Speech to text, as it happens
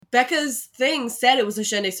Becca's thing said it was a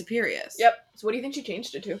Shende Superius. Yep. So what do you think she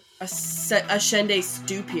changed it to? A Shende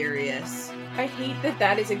Stuperius. I hate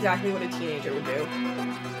that is exactly what a teenager would do.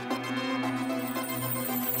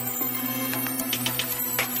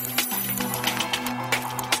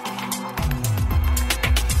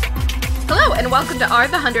 Hello, and welcome to Are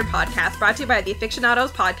the 100 podcast, brought to you by the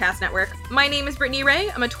AFICTIONADOS podcast network. My name is Brittany Ray.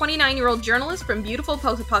 I'm a 29-year-old journalist from beautiful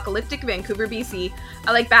post-apocalyptic Vancouver, BC.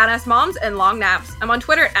 I like badass moms and long naps. I'm on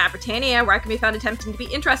Twitter at Britannia, where I can be found attempting to be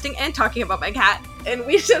interesting and talking about my cat. And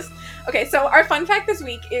okay, so our fun fact this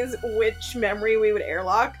week is which memory we would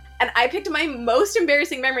airlock. And I picked my most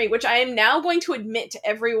embarrassing memory, which I am now going to admit to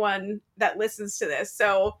everyone that listens to this.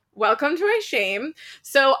 So welcome to my shame.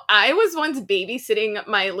 So I was once babysitting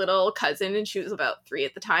my little cousin, and she was about 3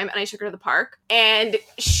 at the time, and I took her to the park. And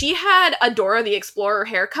she had a Dora the Explorer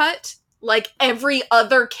haircut, like every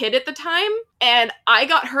other kid at the time. And I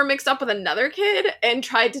got her mixed up with another kid and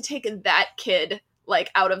tried to take that kid,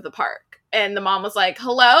 like, out of the park. And the mom was like,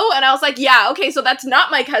 hello? And I was like, yeah, okay, so that's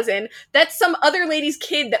not my cousin. That's some other lady's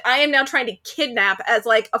kid that I am now trying to kidnap as,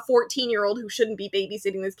 like, a 14-year-old who shouldn't be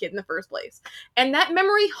babysitting this kid in the first place. And that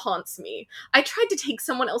memory haunts me. I tried to take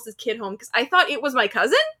someone else's kid home because I thought it was my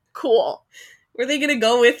cousin? Cool. Were they gonna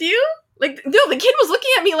go with you? Like, no, the kid was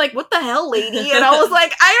looking at me like, what the hell, lady? And I was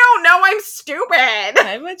like, I don't know, I'm stupid.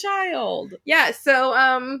 I'm a child. Yeah,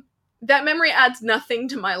 so, that memory adds nothing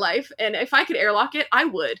to my life. And if I could airlock it, I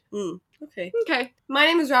would. Okay. My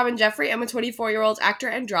name is Robin Jeffrey. I'm a 24-year-old actor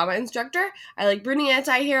and drama instructor. I like brooding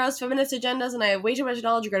anti-heroes, feminist agendas, and I have way too much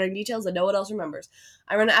knowledge regarding details that no one else remembers.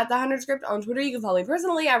 I run at the 100 script on Twitter. You can follow me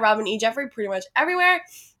personally at Robin E. Jeffrey pretty much everywhere.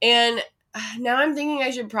 And now I'm thinking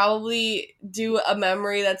I should probably do a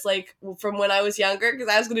memory that's like from when I was younger, because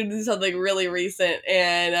I was going to do something really recent.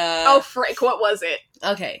 And oh, frick, what was it?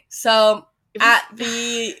 Okay, so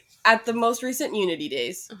At the most recent Unity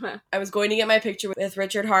Days, I was going to get my picture with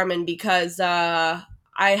Richard Harmon because I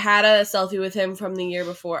had a selfie with him from the year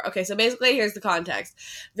before. Okay, so basically, here's the context.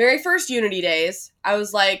 Very first Unity Days, I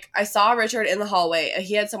was like, I saw Richard in the hallway, and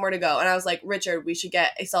he had somewhere to go, and I was like, Richard, we should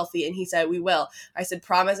get a selfie, and he said, we will. I said,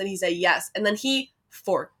 promise, and he said, yes, and then he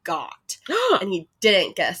forgot, and he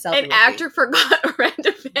didn't get a selfie. An actor forgot a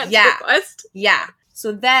random fan's request? Yeah.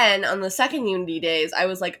 So then, on the second Unity Days, I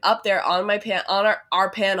was, like, up there on my on our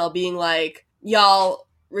panel being like, y'all,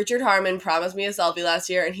 Richard Harmon promised me a selfie last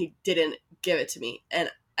year, and he didn't give it to me. And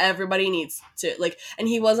everybody needs to, like, and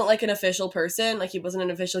he wasn't, like, an official person. Like, he wasn't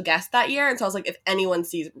an official guest that year. And so I was like, if anyone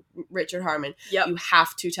sees Richard Harmon, you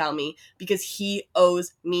have to tell me, because he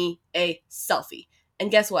owes me a selfie. And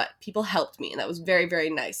guess what? People helped me, and that was very, very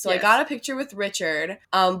nice. So yes. I got a picture with Richard,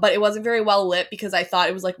 but it wasn't very well lit because I thought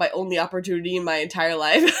it was, like, my only opportunity in my entire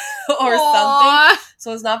life or something.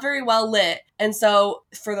 So it's not very well lit. And so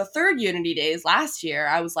for the third Unity Days last year,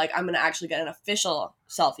 I was like, I'm going to actually get an official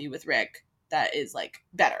selfie with Rick that is, like,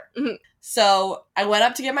 better. Mm-hmm. So I went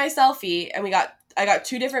up to get my selfie, and I got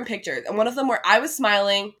 2 different pictures. And one of them where I was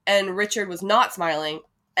smiling and Richard was not smiling.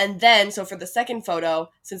 And then, so for the second photo,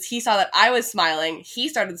 since he saw that I was smiling, he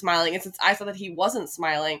started smiling. And since I saw that he wasn't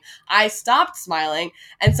smiling, I stopped smiling.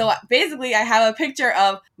 And so basically, I have a picture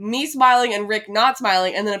of me smiling and Rick not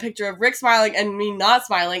smiling, and then a picture of Rick smiling and me not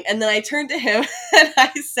smiling. And then I turned to him and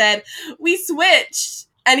I said, we switched.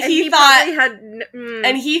 And he thought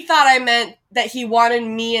I meant that he wanted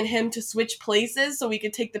me and him to switch places so we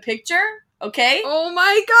could take the picture. Okay? Oh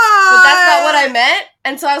my god! But that's not what I meant.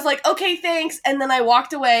 And so I was like, okay, thanks. And then I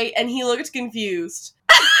walked away, and he looked confused.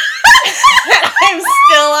 I'm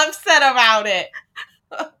still upset about it.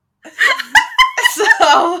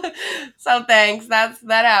 So thanks. That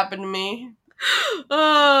happened to me.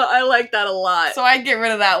 Oh, I like that a lot. So I'd get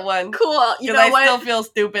rid of that one. Cool. You know what? Because I still feel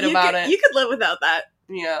stupid about it. You could live without that.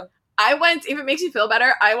 Yeah. If it makes you feel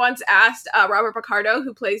better, I once asked Robert Picardo,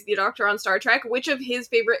 who plays the Doctor on Star Trek, which of his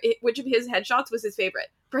headshots was his favorite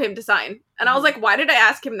for him to sign. And I was like, why did I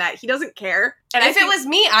ask him that? He doesn't care. And if it was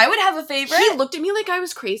me, I would have a favorite. He looked at me like I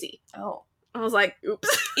was crazy. Oh. I was like, oops.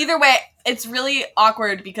 Either way, it's really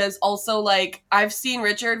awkward because also, like, I've seen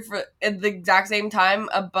Richard at the exact same time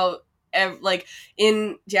about, like,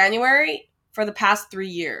 in January for the past 3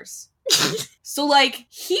 years. So, like,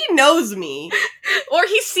 he knows me. Or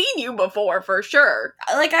he's seen you before, for sure.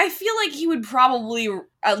 Like, I feel like he would probably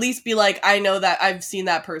at least be like, I know that I've seen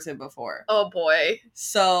that person before. Oh, boy.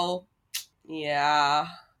 So, yeah.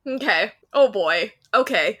 Okay. Oh, boy.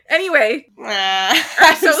 Okay. Anyway.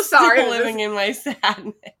 I'm so sorry. Still living in my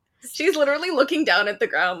sadness. She's literally looking down at the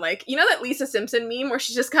ground, like, you know that Lisa Simpson meme where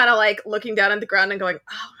she's just kind of, like, looking down at the ground and going,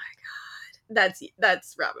 oh, my God.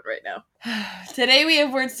 that's Robin right now. Today we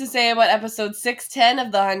have words to say about episode 610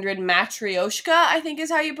 of the 100, Matryoshka, I think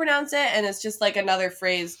is how you pronounce it, and it's just like another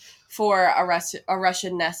phrase for a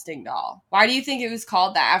Russian nesting doll. Why do you think it was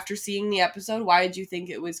called that? After seeing the episode, why did you think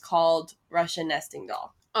it was called Russian nesting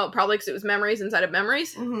doll? Oh, probably because it was memories inside of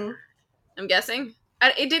memories. Mm-hmm. I'm guessing.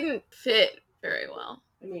 It didn't fit very well.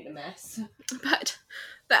 I made a mess. But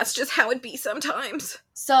that's just how it be sometimes.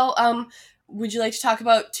 So, would you like to talk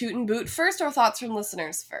about Toot and Boot first, or thoughts from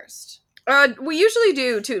listeners first? We usually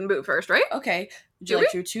do Toot and Boot first, right? Okay. Would you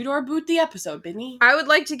like to toot or boot the episode, Binny? I would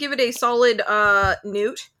like to give it a solid,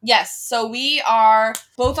 newt. Yes, so we are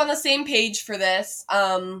both on the same page for this.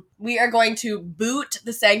 We are going to boot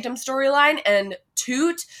the Sanctum storyline and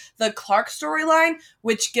toot the Clark storyline,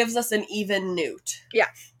 which gives us an even newt. Yeah.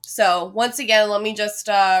 So, once again, let me just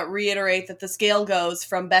reiterate that the scale goes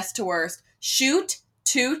from best to worst. Shoot,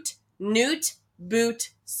 toot, newt,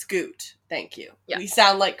 boot, scoot. Thank you. Yeah. We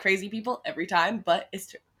sound like crazy people every time, but it's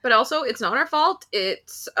true. But also, it's not our fault.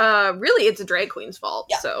 It's, really, it's a drag queen's fault,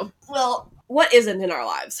 yeah. So. Well, what isn't in our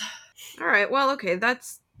lives? Alright, well, okay,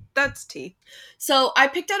 that's tea. So, I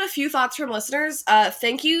picked out a few thoughts from listeners.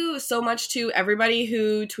 Thank you so much to everybody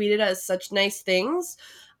who tweeted us such nice things.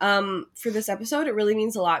 For this episode, it really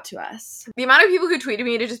means a lot to us. The amount of people who tweeted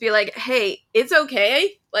me to just be like, hey, it's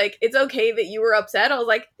okay. Like, it's okay that you were upset. I was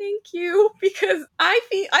like, thank you, because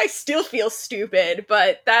I still feel stupid,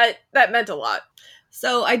 but that meant a lot.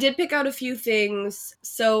 So I did pick out a few things.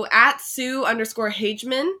 So at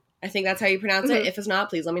Sue_Hageman, I think that's how you pronounce it. If it's not,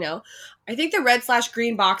 please let me know. I think the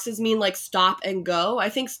red/green boxes mean like stop and go. I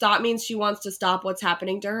think stop means she wants to stop what's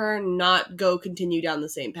happening to her, not go continue down the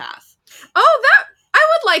same path. Oh, I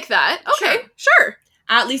would like that. Okay, sure.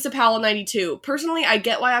 At Lisa Powell 92. Personally, I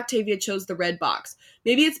get why Octavia chose the red box.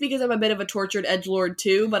 Maybe it's because I'm a bit of a tortured edgelord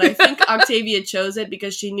too, but I think Octavia chose it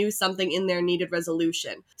because she knew something in there needed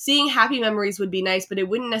resolution. Seeing happy memories would be nice, but it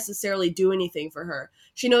wouldn't necessarily do anything for her.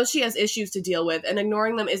 She knows she has issues to deal with, and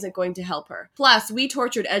ignoring them isn't going to help her. Plus, we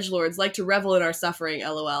tortured edgelords like to revel in our suffering,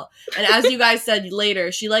 lol. And as you guys said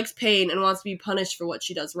later, she likes pain and wants to be punished for what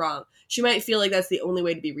she does wrong. She might feel like that's the only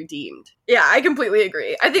way to be redeemed. Yeah, I completely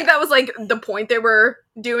agree. I think that was, like, the point they were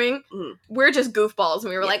doing. Mm. We're just goofballs, and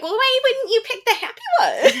we were like, well, why wouldn't you pick the happy one?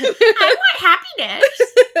 I want happiness.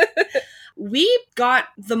 We got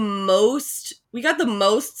the most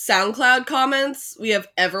SoundCloud comments we have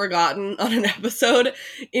ever gotten on an episode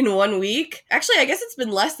in 1 week. Actually, I guess it's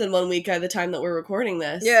been less than 1 week by the time that we're recording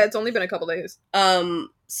this. Yeah, it's only been a couple days.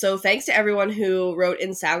 So thanks to everyone who wrote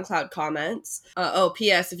in SoundCloud comments.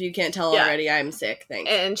 P.S. if you can't tell already, I'm sick. Thanks.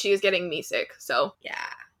 And she is getting me sick, so. Yeah.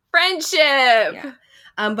 Friendship! Yeah.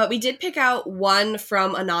 But we did pick out one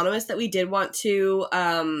from Anonymous that we did want to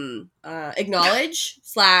acknowledge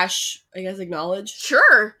acknowledge.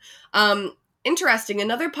 Sure. Interesting.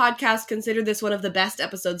 Another podcast considered this one of the best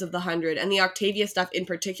episodes of the 100, and the Octavia stuff in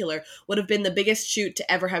particular would have been the biggest shoot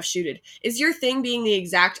to ever have shooted. Is your thing being the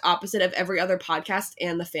exact opposite of every other podcast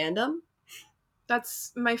and the fandom?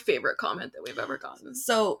 That's my favorite comment that we've ever gotten.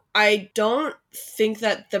 So I don't think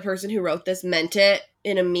that the person who wrote this meant it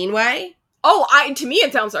in a mean way. Oh, to me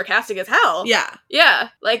it sounds sarcastic as hell. Yeah. Yeah.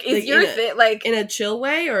 Like, is your thing, like... In a chill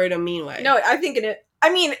way or in a mean way? No, I think in it...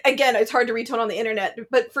 I mean, again, it's hard to retone on the internet,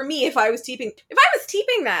 but for me, if I was typing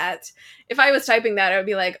that, I would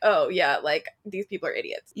be like, oh, yeah, like, these people are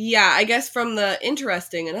idiots. Yeah, I guess from the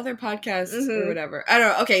interesting, another podcast or whatever. I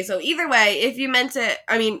don't know. Okay, so either way, if you meant it,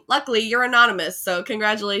 I mean, luckily, you're anonymous, so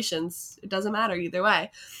congratulations. It doesn't matter either way.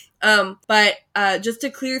 But just to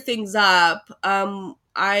clear things up,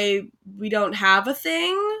 we don't have a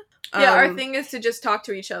thing. Yeah, our thing is to just talk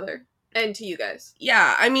to each other and to you guys.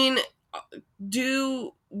 Yeah, I mean,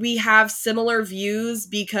 do we have similar views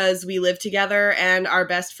because we live together and are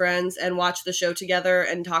best friends and watch the show together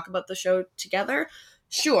and talk about the show together?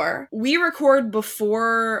 Sure. We record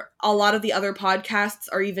before a lot of the other podcasts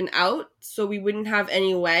are even out, so we wouldn't have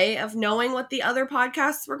any way of knowing what the other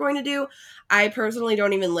podcasts were going to do. I personally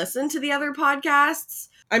don't even listen to the other podcasts.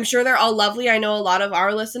 I'm sure they're all lovely. I know a lot of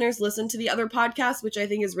our listeners listen to the other podcasts, which I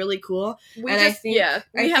think is really cool. We have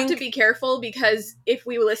to be careful because if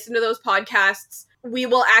we listen to those podcasts, we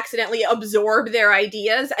will accidentally absorb their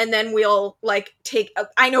ideas and then we'll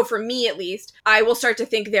I know for me at least, I will start to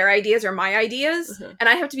think their ideas are my ideas. Mm-hmm. And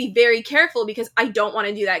I have to be very careful because I don't want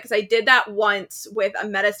to do that because I did that once with a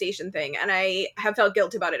Metastation thing and I have felt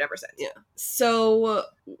guilty about it ever since. Yeah. So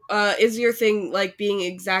is your thing like being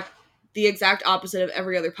the exact opposite of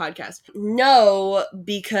every other podcast? No,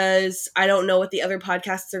 because I don't know what the other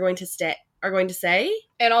podcasts are going to say.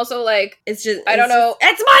 And also, like, it's just I don't know.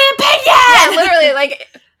 It's my opinion! Yeah, literally, like,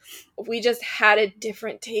 we just had a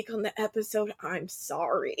different take on the episode, I'm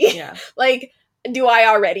sorry. Yeah. Like, do I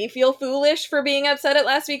already feel foolish for being upset at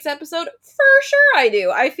last week's episode? For sure I do.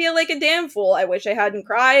 I feel like a damn fool. I wish I hadn't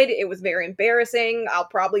cried. It was very embarrassing. I'll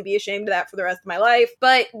probably be ashamed of that for the rest of my life.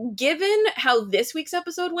 But given how this week's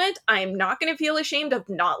episode went, I'm not going to feel ashamed of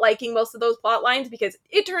not liking most of those plot lines, because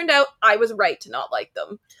it turned out I was right to not like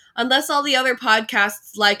them. Unless all the other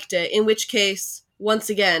podcasts liked it, in which case, once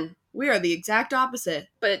again, we are the exact opposite.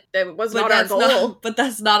 But that was not our goal. But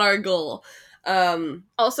that's not our goal.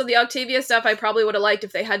 Also, the Octavia stuff I probably would have liked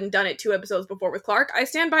if they hadn't done it 2 episodes before with Clark. I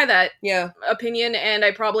stand by that opinion, and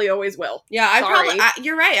I probably always will. Yeah,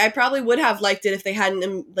 you're right. I probably would have liked it if they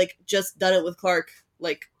hadn't, like, just done it with Clark,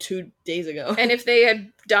 like, 2 days ago. And if they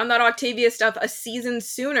had done that Octavia stuff a season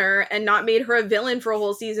sooner and not made her a villain for a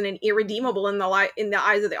whole season and irredeemable in the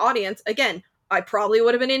eyes of the audience, again, I probably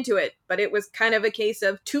would have been into it, but it was kind of a case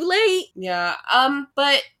of too late. Yeah,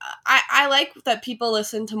 but I like that people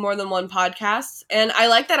listen to more than one podcast, and I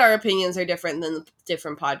like that our opinions are different than the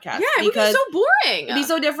different podcasts. Yeah, it would be so boring. It'd be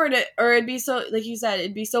so different, or it'd be so, like you said,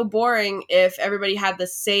 it'd be so boring if everybody had the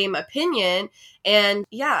same opinion, and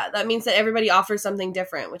yeah, that means that everybody offers something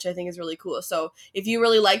different, which I think is really cool. So if you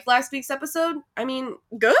really liked last week's episode, I mean,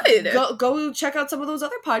 good. Go check out some of those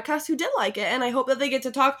other podcasts who did like it, and I hope that they get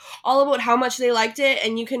to talk all about how much they liked it,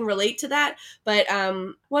 and you can relate to that. But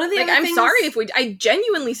one of the other things, I'm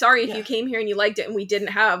genuinely sorry if you came here and you liked it and we didn't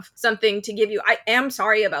have something to give you. I am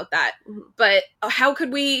sorry about that. Mm-hmm. But how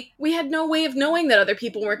could we had no way of knowing that other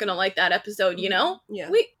people weren't going to like that episode, you know? Yeah.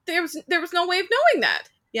 There was no way of knowing that.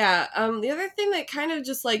 Yeah. The other thing that kind of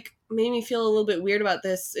just, like, made me feel a little bit weird about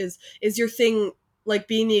this is your thing, like,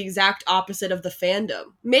 being the exact opposite of the fandom.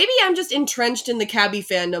 Maybe I'm just entrenched in the cabbie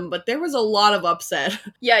fandom, but there was a lot of upset.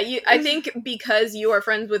 Yeah, I think because you are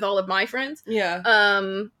friends with all of my friends,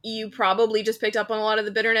 you probably just picked up on a lot of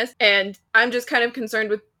the bitterness, and I'm just kind of concerned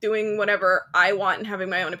with doing whatever I want and having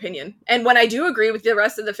my own opinion. And when I do agree with the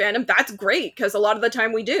rest of the fandom, that's great, because a lot of the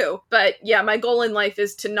time we do. But yeah, my goal in life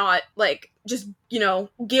is to not, like, just, you know,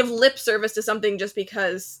 give lip service to something just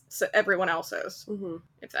because everyone else is. Mm-hmm.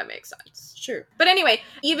 If that makes sense. Sure. But anyway,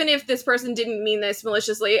 even if this person didn't mean this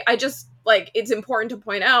maliciously, I just, like, it's important to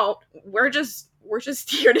point out, we're just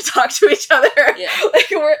here to talk to each other. Yeah.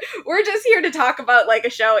 Like, we're just here to talk about, like, a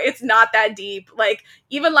show. It's not that deep. Like,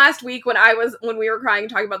 even last week when we were crying and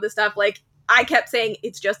talking about this stuff, like, I kept saying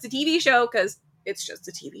it's just a TV show, because it's just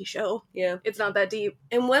a TV show. Yeah. It's not that deep.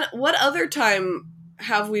 And what other time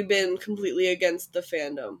have we been completely against the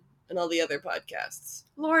fandom and all the other podcasts?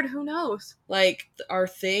 Lord, who knows? Like, our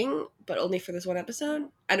thing, but only for this one episode?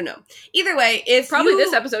 I don't know. Either way, if probably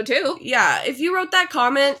this episode too. Yeah, if you wrote that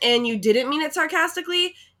comment and you didn't mean it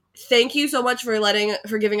sarcastically, thank you so much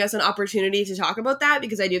for giving us an opportunity to talk about that,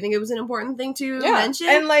 because I do think it was an important thing to mention.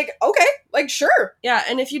 And, like, okay, like, sure. Yeah,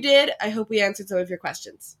 and if you did, I hope we answered some of your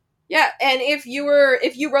questions. Yeah, and if you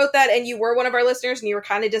wrote that and you were one of our listeners and you were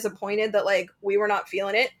kind of disappointed that, like, we were not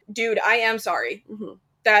feeling it, dude, I am sorry. Mm-hmm.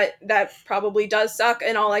 That probably does suck,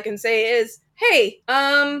 and all I can say is, hey,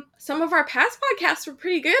 some of our past podcasts were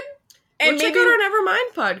pretty good. And maybe check out our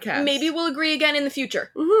Nevermind podcast. Maybe we'll agree again in the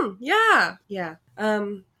future. Mm-hmm. Yeah. Yeah.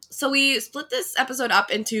 So we split this episode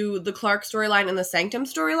up into the Clark storyline and the Sanctum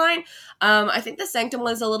storyline. I think the Sanctum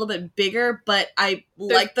was a little bit bigger, but I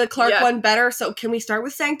like the Clark one better. So can we start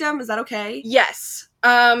with Sanctum? Is that okay? Yes.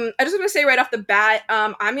 I just want to say right off the bat,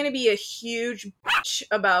 I'm going to be a huge bitch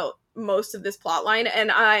about most of this plot line, and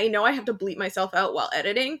I know I have to bleep myself out while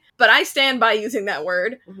editing, but I stand by using that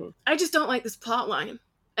word. Mm-hmm. I just don't like this plot line.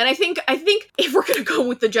 And I think if we're gonna go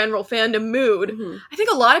with the general fandom mood, mm-hmm. I think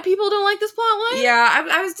a lot of people don't like this plot line. Yeah,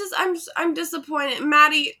 I'm disappointed.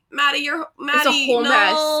 Maddie, It's a whole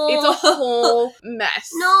mess. It's a whole mess.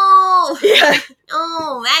 No. Yeah.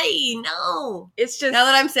 No, Maddie, no. It's just, now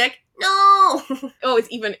that I'm sick. No. Oh,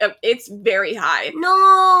 it's very high.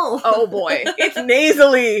 No. Oh boy. It's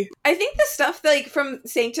nasally. I think the stuff, like, from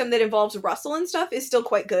Sanctum that involves Russell and stuff is still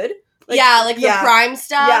quite good. Like, the Prime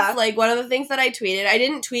stuff. Yeah. Like, one of the things that I tweeted, I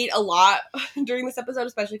didn't tweet a lot during this episode,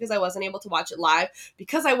 especially because I wasn't able to watch it live,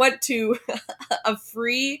 because I went to a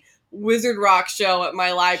free Wizard Rock show at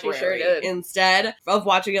my library instead of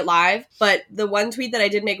watching it live. But the one tweet that I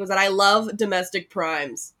did make was that I love domestic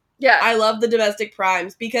primes. Yeah. I love the domestic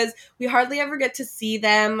primes because we hardly ever get to see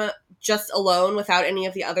them just alone without any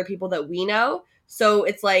of the other people that we know. So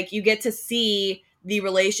it's like you get to see the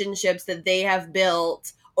relationships that they have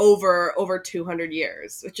built over 200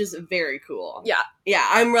 years, which is very cool. Yeah. Yeah,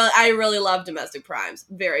 I really love domestic primes.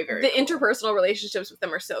 Very, very The cool. interpersonal relationships with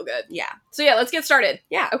them are so good. Yeah. So yeah, let's get started.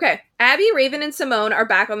 Yeah. Okay. Abby, Raven, and Simone are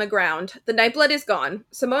back on the ground. The Nightblood is gone.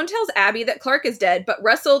 Simone tells Abby that Clark is dead, but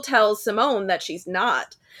Russell tells Simone that she's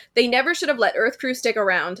not. They never should have let Earth Crew stick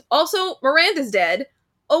around. Also, Miranda's dead.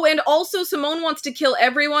 Oh, and also Simone wants to kill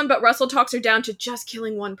everyone, but Russell talks her down to just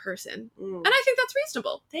killing one person. And I think that's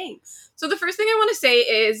reasonable. Thanks. So the first thing I want to say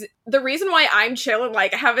is the reason why I'm chilling,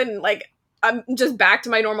 I'm just back to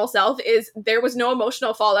my normal self is there was no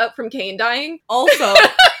emotional fallout from Kane dying. Also,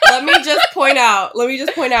 let me just point out.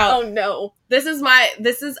 Oh no. This is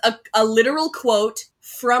a literal quote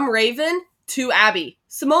from Raven to Abby.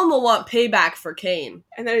 Simone will want payback for Kane.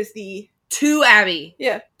 And that is to Abby.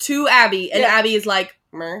 Yeah. To Abby. And yeah. Abby is like,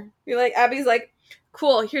 meh. Abby's like,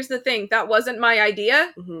 cool, here's the thing. That wasn't my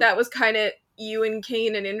idea. Mm-hmm. That was kind of you and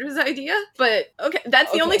Kane and Indra's idea. But, okay,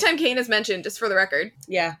 that's the only time Kane is mentioned, just for the record.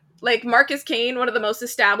 Yeah. Like, Marcus Kane, one of the most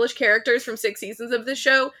established characters from 6 seasons of this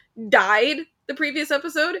show, died the previous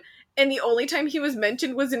episode. And the only time he was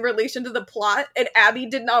mentioned was in relation to the plot, and Abby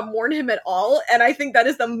did not mourn him at all, and I think that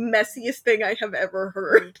is the messiest thing I have ever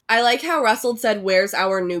heard. I like how Russell said, "Where's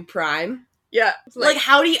our new prime?" Yeah. Like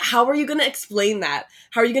how are you gonna explain that?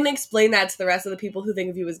 How are you gonna explain that to the rest of the people who think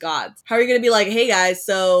of you as gods? How are you gonna be like, hey guys,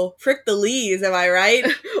 so frick the Lees, am I right?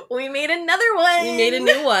 We made another one! We made a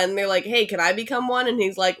new one. They're like, hey, can I become one? And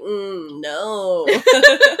he's like, no.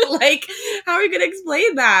 Like, how are you gonna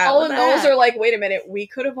explain that? All of those are like, wait a minute, we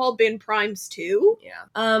could have all been primes too?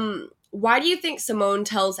 Yeah. Why do you think Simone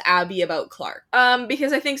tells Abby about Clark?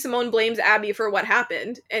 Because I think Simone blames Abby for what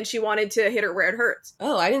happened, and she wanted to hit her where it hurts.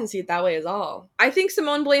 Oh, I didn't see it that way at all. I think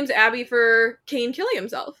Simone blames Abby for Kane killing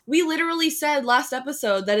himself. We literally said last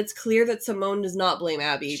episode that it's clear that Simone does not blame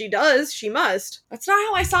Abby. She does. She must. That's not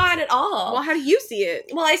how I saw it at all. Well, how do you see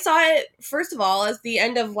it? Well, I saw it, first of all, as the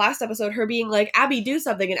end of last episode, her being like, Abby, do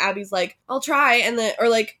something, and Abby's like, I'll try, and then,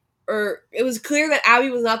 or it was clear that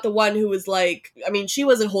Abby was not the one who was like, I mean, she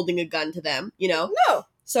wasn't holding a gun to them, you know? No.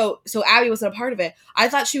 So Abby wasn't a part of it. I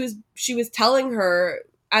thought she was telling her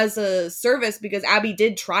as a service because Abby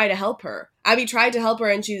did try to help her. Abby tried to help her,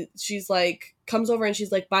 and she's like, comes over and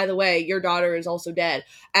she's like, by the way, your daughter is also dead.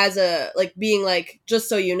 As a, like, being like, just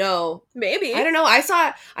so you know. Maybe. I don't know. I saw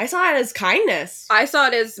it as kindness. I saw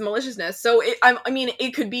it as maliciousness. So,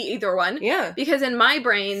 it could be either one. Yeah. Because in my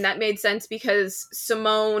brain, that made sense because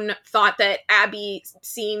Simone thought that Abby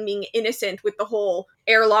seeming innocent with the whole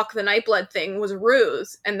airlock the Nightblood thing was a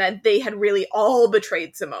ruse, and that they had really all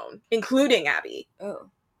betrayed Simone, including Abby. Oh.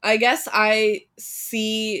 I guess I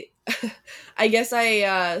see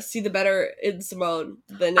the better in Simone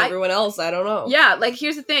than everyone else. I don't know. Yeah, like,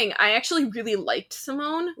 here's the thing. I actually really liked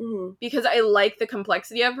Simone because I like the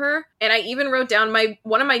complexity of her. And I even wrote down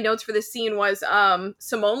one of my notes for this scene was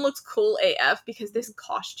Simone looks cool AF because this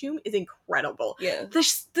costume is incredible. Yeah.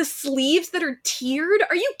 The sleeves that are tiered.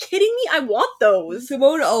 Are you kidding me? I want those.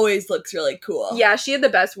 Simone always looks really cool. Yeah, she had the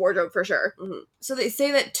best wardrobe for sure. Mm-hmm. So they say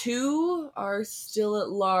that 2 are still at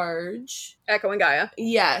large. Echo and Gaia.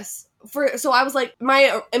 Yes. So I was like,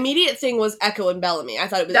 my immediate thing was Echo and Bellamy. I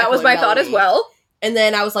thought it was that Echo was my thought as well. And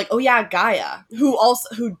then I was like, oh yeah, Gaia,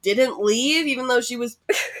 who didn't leave even though she was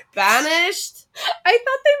banished. I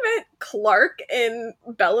thought they meant Clark and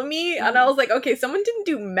Bellamy, and I was like, okay, someone didn't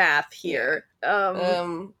do math here.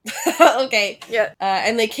 Okay. Yeah.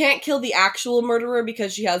 And they can't kill the actual murderer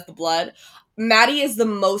because she has the blood. Maddie is the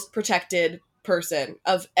most protected person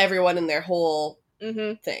of everyone in their whole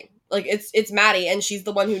thing. Like, it's Maddie, and she's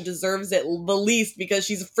the one who deserves it the least because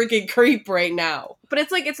she's a freaking creep right now. But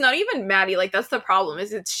it's like, it's not even Maddie. Like, that's the problem,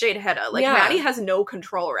 is it's Shade Hedda. Like, yeah. Maddie has no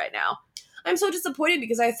control right now. I'm so disappointed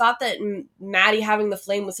because I thought that Maddie having the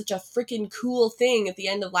flame was such a freaking cool thing at the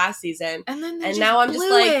end of last season. And then now I'm just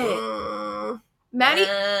like... Maddie,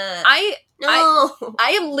 I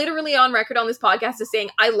am literally on record on this podcast as saying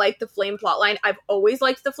I like the flame plotline. I've always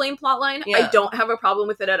liked the flame plotline. Yeah. I don't have a problem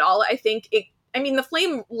with it at all. I think the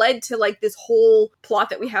flame led to, like, this whole plot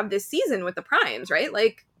that we have this season with the primes, right?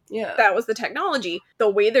 Like, yeah, that was the technology. The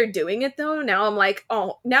way they're doing it, though, now I'm like,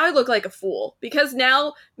 oh, now I look like a fool. Because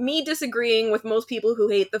now, me disagreeing with most people who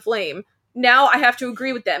hate the flame, now I have to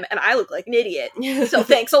agree with them, and I look like an idiot. So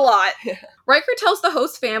thanks a lot. Yeah. Riker tells the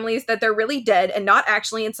host families that they're really dead and not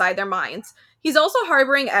actually inside their minds. He's also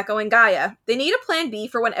harboring Echo and Gaia. They need a plan B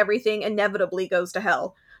for when everything inevitably goes to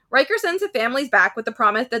hell. Riker sends the families back with the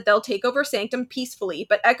promise that they'll take over Sanctum peacefully,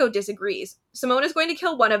 but Echo disagrees. Simone is going to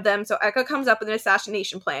kill one of them, so Echo comes up with an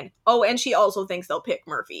assassination plan. Oh, and she also thinks they'll pick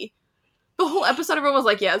Murphy. The whole episode, everyone was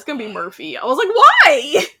like, yeah, it's gonna be Murphy. I was like,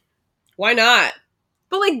 why? Why not?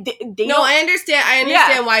 But, like, they No, don't... I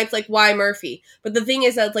understand why it's, like, why Murphy. But the thing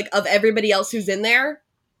is that, like, of everybody else who's in there,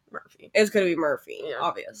 Murphy. it's gonna be Murphy,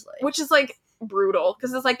 obviously. Which is, like, brutal.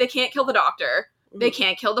 Because it's like, they can't kill the doctor. They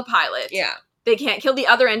can't kill the pilot. Yeah. They can't kill the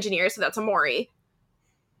other engineer, so that's Amori.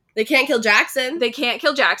 They can't kill Jackson. They can't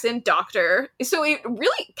kill Jackson, Doctor. So it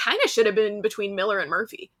really kind of should have been between Miller and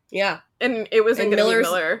Murphy. Yeah. And it wasn't going to be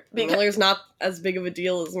Miller. Miller's not as big of a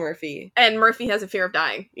deal as Murphy. And Murphy has a fear of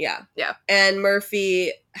dying. Yeah. Yeah. And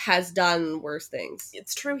Murphy has done worse things.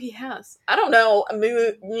 It's true, he has. I don't know.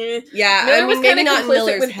 Yeah, Miller was kind of not complicit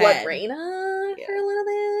Miller's with head. Blood Raina for a little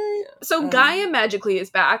bit. So Gaia magically is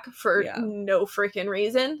back for no freaking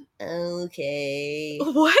reason. Okay.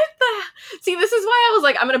 What the... See, this is why I was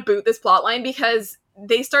like, I'm going to boot this plotline, because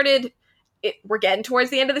they started... we're getting towards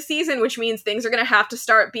the end of the season, which means things are going to have to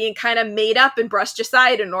start being kind of made up and brushed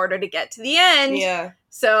aside in order to get to the end. Yeah.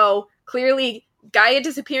 So, clearly, Gaia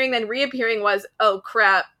disappearing then reappearing was, oh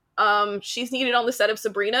crap, she's needed on the set of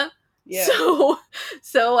Sabrina. Yeah.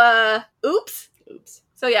 So, oops.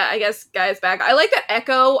 So yeah, I guess Gaia's back. I like that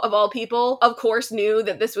Echo, of all people, of course knew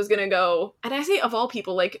that this was going to go, and I say of all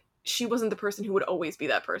people, like, she wasn't the person who would always be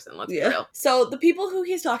that person, let's be real. So, the people who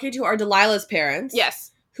he's talking to are Delilah's parents.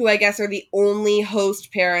 Yes. Who I guess are the only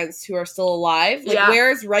host parents who are still alive. Like,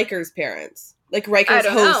 where's Riker's parents? Like, Riker's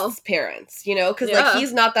host's parents, you know? Because, like,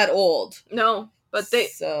 he's not that old. No, but I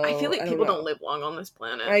feel like people don't live long on this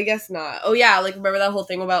planet. I guess not. Oh, yeah, like, remember that whole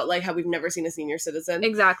thing about, like, how we've never seen a senior citizen?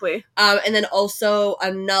 Exactly. And then also a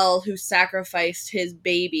Null who sacrificed his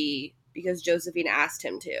baby because Josephine asked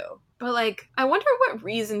him to. But, like, I wonder what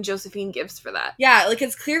reason Josephine gives for that. Yeah, like,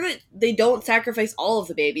 it's clear that they don't sacrifice all of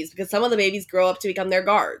the babies, because some of the babies grow up to become their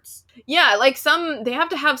guards. Yeah, like, they have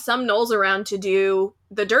to have some Nulls around to do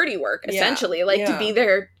the dirty work, essentially, to be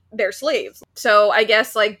their slaves. So, I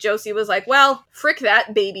guess, like, Josie was like, well, frick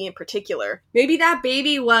that baby in particular. Maybe that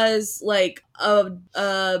baby was, like,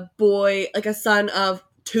 a boy, like, a son of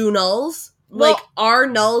two Nulls? Well, like, are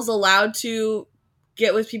Nulls allowed to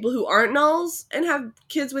get with people who aren't Nulls and have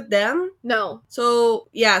kids with them? No. So,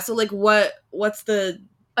 yeah, so, like, what's the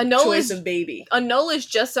choice of baby? A Null is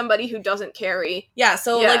just somebody who doesn't carry. Yeah,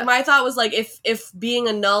 so, like, my thought was, like, if being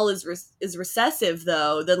a Null is recessive,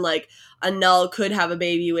 though, then, like, a Null could have a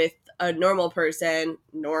baby with a normal person,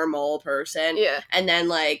 and then,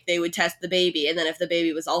 like, they would test the baby, and then if the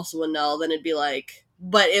baby was also a Null, then it'd be, like,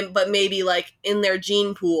 but maybe, like, in their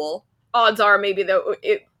gene pool, odds are maybe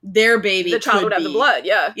their baby, the child would have the blood,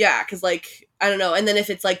 yeah, because, like, I don't know, and then if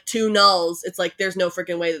it's, like, two Nulls, it's like there's no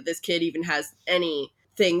freaking way that this kid even has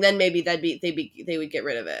anything, then maybe they would get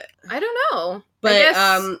rid of it. I don't know, but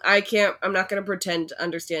I'm not gonna pretend to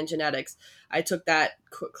understand genetics. I took that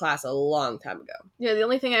class a long time ago. Yeah, the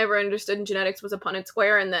only thing I ever understood in genetics was a Punnett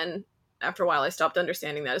square, and then after a while I stopped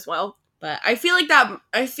understanding that as well. But I feel like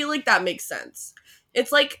that makes sense.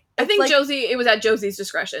 It's like, I think, like, it was at Josie's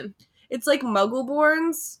discretion. It's like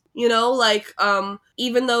Muggle-borns, you know, like,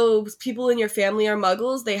 even though people in your family are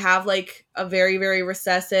Muggles, they have, like, a very, very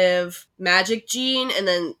recessive magic gene, and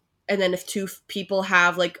then if two people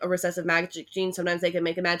have, like, a recessive magic gene, sometimes they can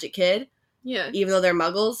make a magic kid. Yeah. Even though they're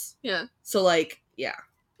Muggles. Yeah. So, like, yeah.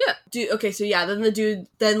 Yeah. Okay, so yeah, then the dude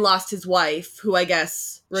then lost his wife, who I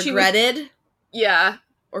guess regretted. Yeah.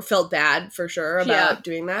 Or felt bad, for sure, about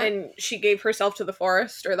doing that. And she gave herself to the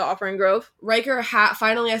forest, or the Offering Grove. Riker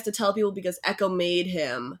finally has to tell people because Echo made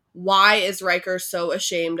him. Why is Riker so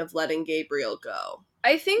ashamed of letting Gabriel go?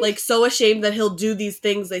 I think... like, so ashamed that he'll do these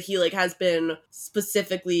things that he, like, has been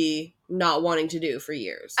specifically not wanting to do for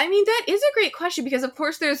years. I mean, that is a great question, because, of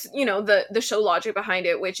course, there's, you know, the show logic behind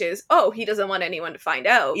it, which is, oh, he doesn't want anyone to find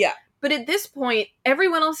out. Yeah. But at this point,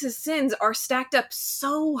 everyone else's sins are stacked up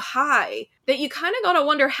so high that you kind of gotta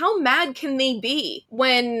wonder, how mad can they be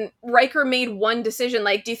when Riker made one decision?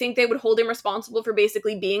 Like, do you think they would hold him responsible for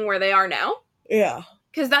basically being where they are now? Yeah.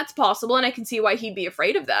 Because that's possible, and I can see why he'd be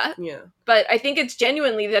afraid of that. Yeah. But I think it's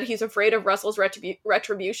genuinely that he's afraid of Russell's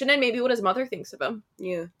retribution and maybe what his mother thinks of him.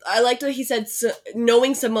 Yeah. I liked what he said,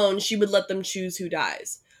 knowing Simone, she would let them choose who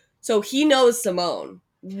dies. So he knows Simone.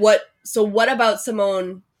 What about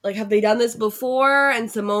Simone? Like, have they done this before? And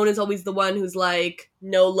Simone is always the one who's like,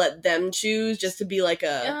 no, let them choose, just to be like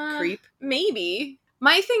a creep? Maybe.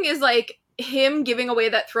 My thing is, like, him giving away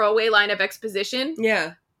that throwaway line of exposition.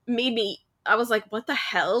 Yeah. Made me, I was like, what the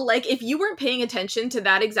hell? Like, if you weren't paying attention to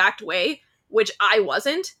that exact way, which I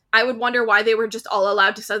wasn't, I would wonder why they were just all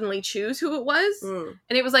allowed to suddenly choose who it was.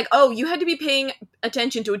 And it was like, oh, you had to be paying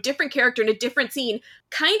attention to a different character in a different scene,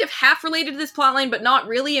 kind of half related to this plotline, but not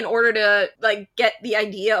really, in order to, like, get the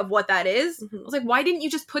idea of what that is. I was like, why didn't you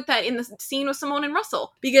just put that in the scene with Simone and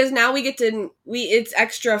Russell? Because now we get to, it's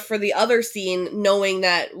extra for the other scene, knowing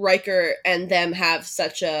that Riker and them have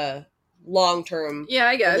such a long-term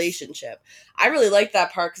relationship. I really liked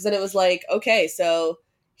that part, because then it was like, okay, so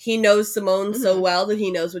he knows Simone so well that he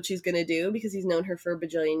knows what she's gonna do, because he's known her for a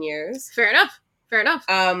bajillion years. Fair enough.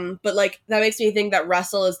 But, like, that makes me think that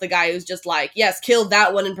Russell is the guy who's just like, yes, kill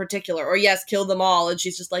that one in particular, or yes, kill them all, and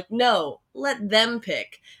she's just like, no, let them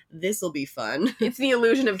pick. This'll be fun. It's the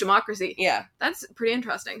illusion of democracy. Yeah. That's pretty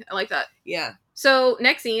interesting. I like that. Yeah. So,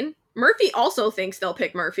 next scene, Murphy also thinks they'll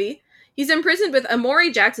pick Murphy. He's imprisoned with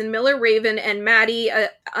Amori, Jackson, Miller, Raven, and Maddie,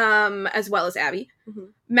 as well as Abby.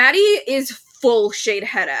 Maddie is full shade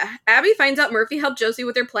Hedda. Abby finds out Murphy helped Josie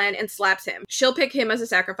with their plan and slaps him. She'll pick him as a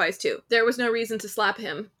sacrifice too. There was no reason to slap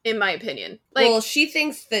him, in my opinion. Like, well, she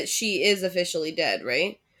thinks that she is officially dead,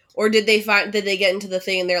 right? Or did they get into the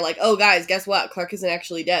thing and they're like, oh guys, guess what? Clark isn't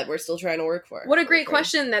actually dead. We're still trying to work for her. What a great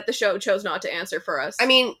question that the show chose not to answer for us. I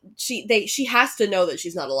mean, she has to know that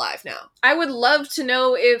she's not alive now. I would love to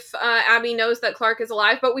know if Abby knows that Clark is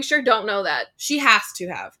alive, but we sure don't know that. She has to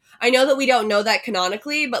have. I know that we don't know that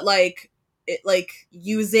canonically, but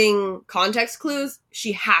using context clues,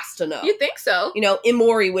 she has to know. You'd think so. You know,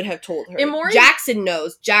 Imori would have told her. Jackson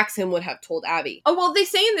knows. Jackson would have told Abby. Oh, well, they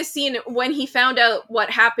say in this scene, when he found out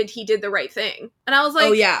what happened, he did the right thing. And I was like...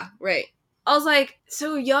 Oh, yeah, right. I was like,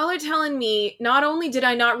 so y'all are telling me, not only did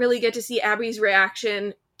I not really get to see Abby's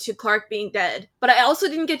reaction to Clark being dead, but I also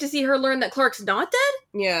didn't get to see her learn that Clark's not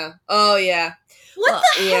dead? Yeah. Oh, yeah. What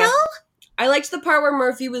the hell? I liked the part where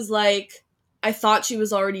Murphy was like, I thought she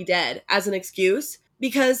was already dead, as an excuse,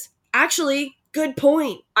 because, actually, good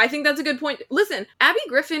point. I think that's a good point. Listen, Abby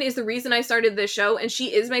Griffin is the reason I started this show, and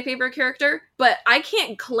she is my favorite character, but I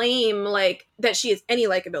can't claim, like, that she has any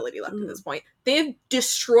likability left at this point. They have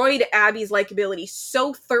destroyed Abby's likability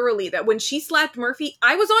so thoroughly that when she slapped Murphy,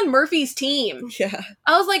 I was on Murphy's team. Yeah.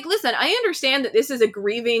 I was like, listen, I understand that this is a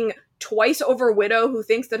grieving, twice over widow who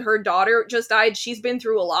thinks that her daughter just died. She's been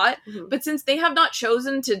through a lot. But since they have not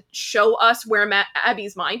chosen to show us where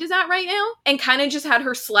Abby's mind is at right now, and kind of just had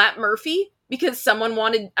her slap Murphy because someone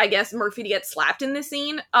wanted, I guess, Murphy to get slapped in this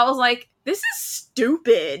scene, I was like, this is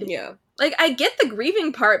stupid. Yeah. Like, I get the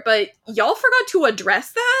grieving part, but y'all forgot to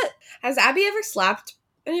address that? Has Abby ever slapped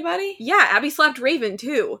anybody? Yeah, Abby slapped Raven,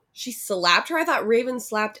 too. She slapped her? I thought Raven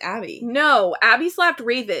slapped Abby. No, Abby slapped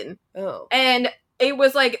Raven. Oh. And it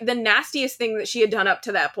was, like, the nastiest thing that she had done up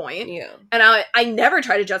to that point. Yeah. And I never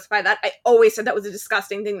tried to justify that. I always said that was a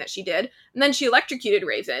disgusting thing that she did. And then she electrocuted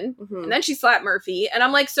Raven. And then she slapped Murphy. And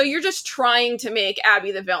I'm like, so you're just trying to make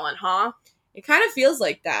Abby the villain, huh? It kind of feels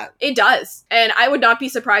like that. It does. And I would not be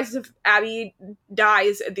surprised if Abby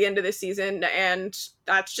dies at the end of this season, and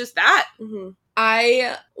that's just that.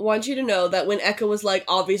 I want you to know that when Echo was like,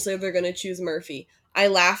 obviously they're going to choose Murphy, I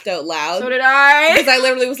laughed out loud. So did I. Because I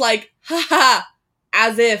literally was like, haha,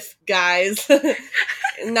 as if, guys.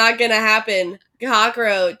 Not gonna happen.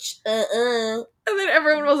 Cockroach. And then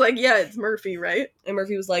everyone was like, yeah, it's Murphy, right? And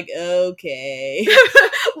Murphy was like, okay.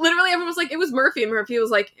 Literally everyone was like, it was Murphy. And Murphy was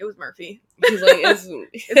like, it was Murphy. He's like, it's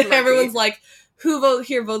Murphy. Everyone's like, who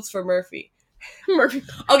votes for Murphy? Murphy.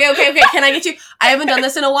 Okay. Can I get you? I haven't done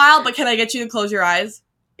this in a while, but can I get you to close your eyes?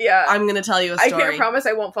 Yeah. I'm gonna tell you a story. I can't promise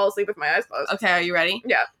I won't fall asleep with my eyes closed. Okay, are you ready?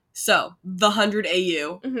 Yeah. So, the 100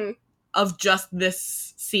 AU of just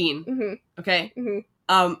this scene. Okay?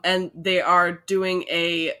 And they are doing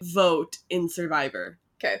a vote in Survivor.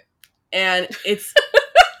 Okay. And it's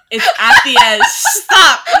at the end.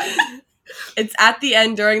 Stop! It's at the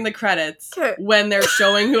end during the credits when they're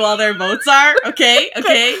showing who all their votes are. Okay.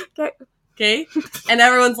 And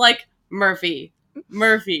everyone's like, Murphy.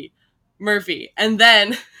 And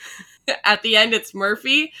then at the end, it's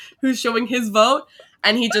Murphy who's showing his vote,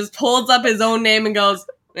 and he just holds up his own name and goes,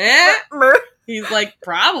 eh? He's like,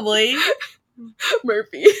 probably.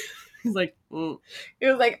 Murphy. He's like, He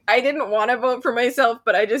was like, I didn't want to vote for myself,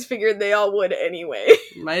 but I just figured they all would anyway.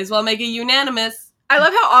 Might as well make it unanimous. I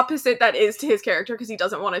love how opposite that is to his character because he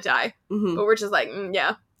doesn't want to die. But we're just like,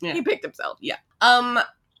 yeah, he picked himself. Yeah.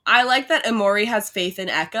 I like that Imori has faith in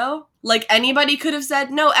Echo. Like, anybody could have said,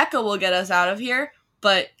 no, Echo will get us out of here,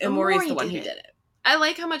 but Imori's the one who did it. I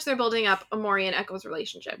like how much they're building up Imori and Echo's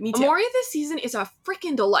relationship. Me too. Imori this season is a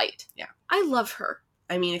freaking delight. Yeah. I love her.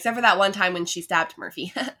 I mean, except for that one time when she stabbed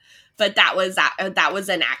Murphy. But that was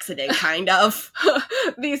an accident, kind of.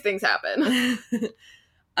 These things happen.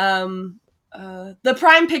 The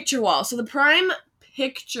Prime picture wall. So the Prime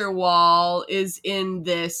picture wall is in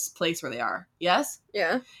this place where they are. Yes?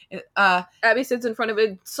 Yeah. Abby sits in front of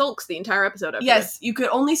it, sulks the entire episode. Yes, you could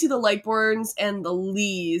only see the Lightborns and the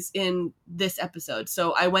Lees in this episode.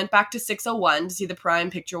 So I went back to 601 to see the Prime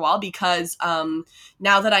picture wall because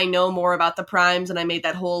now that I know more about the Primes and I made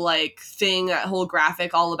that whole thing, that whole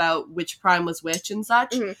graphic all about which Prime was which and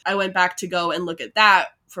such, I went back to go and look at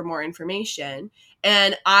that for more information.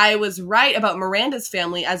 And I was right about Miranda's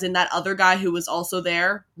family, as in that other guy who was also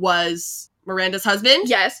there was Miranda's husband.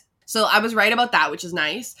 Yes. So I was right about that, which is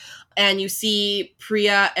nice. And you see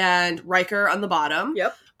Priya and Riker on the bottom.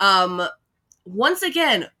 Yep. Once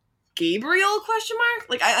again, Gabriel, ?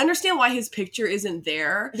 I understand why his picture isn't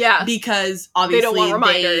there. Yeah. Because obviously they don't want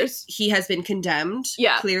reminders. He has been condemned.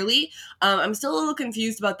 Yeah. Clearly. I'm still a little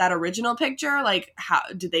confused about that original picture. How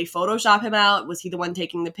did they Photoshop him out? Was he the one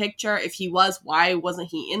taking the picture? If he was, why wasn't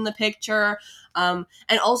he in the picture? And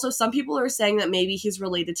also some people are saying that maybe he's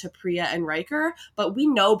related to Priya and Riker, but we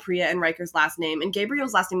know Priya and Riker's last name, and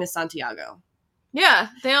Gabriel's last name is Santiago. Yeah.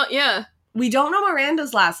 Yeah. We don't know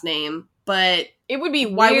Miranda's last name, but it would be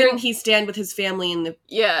why weird. wouldn't he stand with his family in the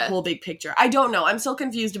whole big picture? I don't know. I'm still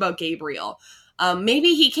confused about Gabriel.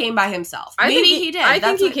 Maybe he came by himself. Maybe he did. I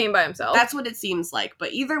think he came by himself. That's what it seems like.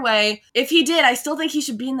 But either way, if he did, I still think he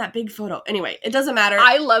should be in that big photo. Anyway, it doesn't matter.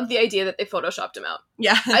 I love the idea that they Photoshopped him out.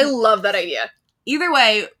 Yeah. I love that idea. Either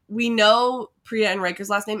way, we know Priya and Riker's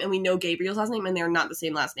last name, and we know Gabriel's last name, and they're not the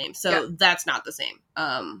same last name. So that's not the same.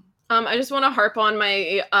 I just want to harp on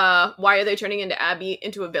my why are they turning into Abby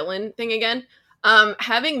into a villain thing again.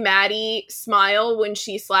 Having Maddie smile when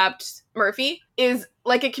she slapped Murphy is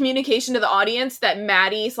like a communication to the audience that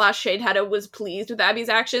Maddie / Shade Hedda was pleased with Abby's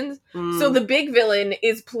actions. So the big villain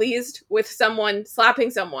is pleased with someone slapping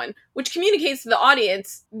someone, which communicates to the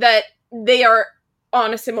audience that they are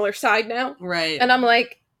on a similar side now. Right. And I'm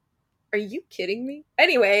like, are you kidding me?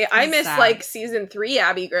 Anyway, I miss season 3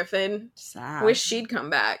 Abby Griffin. Sad. Wish she'd come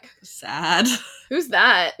back. Sad. Who's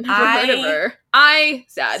that? Never heard of her.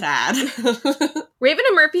 Sad. Raven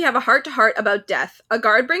and Murphy have a heart-to-heart about death. A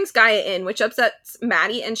guard brings Gaia in, which upsets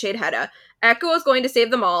Maddie and Shade Hedda. Echo is going to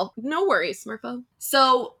save them all. No worries, Smurfo.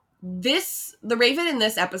 So the Raven in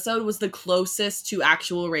this episode was the closest to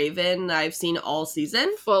actual Raven I've seen all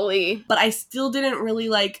season. Fully. But I still didn't really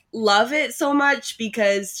love it so much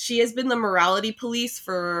because she has been the morality police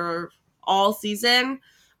for all season.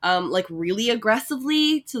 Really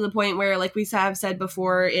aggressively, to the point where, we have said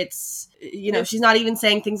before, it's, she's not even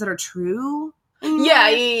saying things that are true anymore.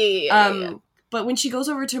 Yeah. But when she goes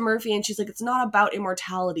over to Murphy and she's like, it's not about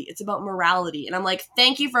immortality, it's about morality. And I'm like,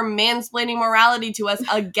 thank you for mansplaining morality to us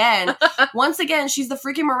again. Once again, she's the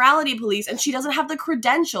freaking morality police and she doesn't have the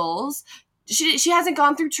credentials. She hasn't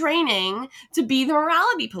gone through training to be the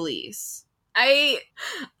morality police. I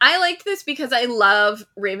liked this because I love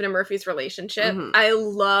Raven and Murphy's relationship. Mm-hmm. I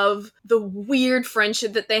love the weird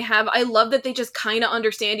friendship that they have. I love that they just kind of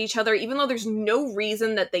understand each other, even though there's no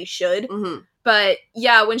reason that they should. Mm-hmm. But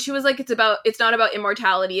yeah, when she was like, it's not about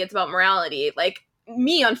immortality, it's about morality.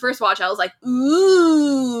 Me on first watch, I was like,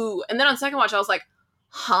 ooh. And then on second watch, I was like,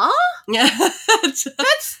 huh? Yeah.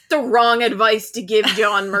 That's the wrong advice to give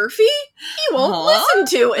John Murphy. He won't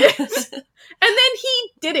listen to it. And then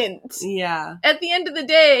he didn't. Yeah. At the end of the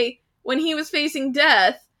day, when he was facing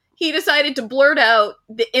death, he decided to blurt out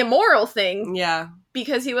the immoral thing. Yeah.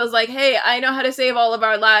 Because he was like, hey, I know how to save all of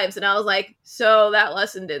our lives. And I was like, so that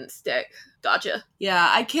lesson didn't stick. Gotcha. Yeah,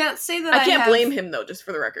 I can't say that I can't blame him, though, just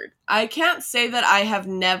for the record. I can't say that I have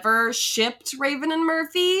never shipped Raven and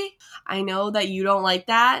Murphy. I know that you don't like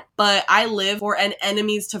that, but I live for an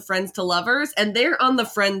enemies to friends to lovers, and they're on the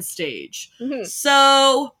friends stage. Mm-hmm.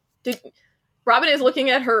 So... Robin is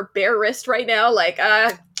looking at her bare wrist right now,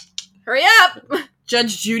 hurry up!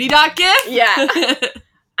 Judge Judy .gif? Yeah.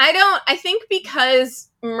 I think because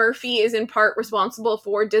Murphy is in part responsible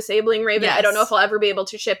for disabling Raven, yes. I don't know if I'll ever be able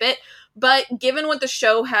to ship it, but given what the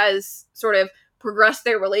show has sort of progressed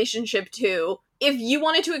their relationship to, if you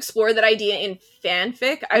wanted to explore that idea in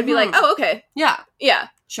fanfic, I'd be like, oh, okay. Yeah. Yeah.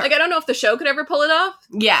 Sure. I don't know if the show could ever pull it off.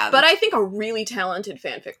 Yeah. But I think a really talented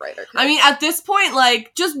fanfic writer could. I mean, at this point,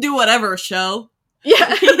 just do whatever, show.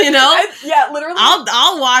 Yeah. Yeah, literally.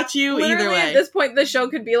 I'll watch you either way. At this point, the show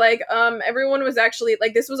could be everyone was actually,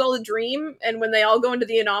 this was all a dream, and when they all go into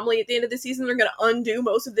the anomaly at the end of the season, they're gonna undo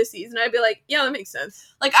most of this season. I'd be like, yeah, that makes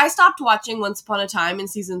sense. I stopped watching Once Upon a Time in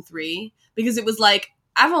season 3, because it was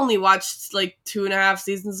I've only watched 2.5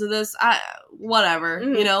 seasons of this. Whatever,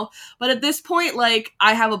 mm-hmm. But at this point,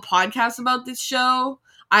 I have a podcast about this show.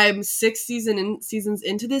 I'm 6 seasons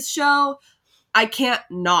into this show. I can't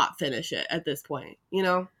not finish it at this point,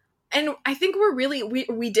 And I think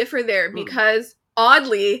we differ there because,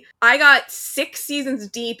 oddly, I got 6 seasons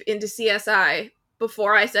deep into CSI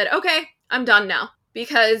before I said, okay, I'm done now.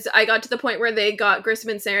 Because I got to the point where they got Grissom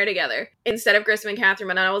and Sarah together instead of Grissom and Catherine,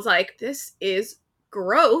 and I was like, this is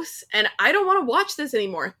gross, and I don't want to watch this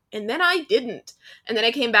anymore. And then I didn't. And then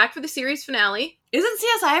I came back for the series finale. Isn't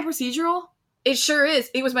CSI a procedural? It sure is.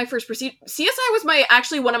 It was my first CSI was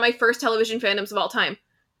actually one of my first television fandoms of all time.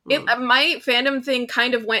 My fandom thing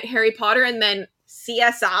kind of went Harry Potter and then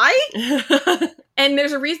CSI? And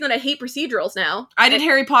there's a reason that I hate procedurals now. I did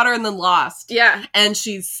Harry Potter and then Lost. Yeah. And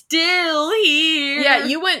she's still here. Yeah,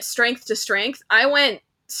 you went strength to strength. I went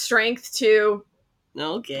strength to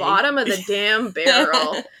bottom of the damn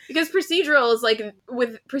barrel. Because procedurals, like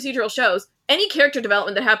with procedural shows, any character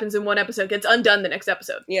development that happens in one episode gets undone the next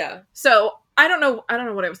episode. Yeah. So I don't know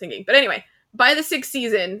what I was thinking. But anyway, by the 6th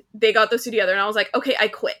season, they got those two together and I was like, okay, I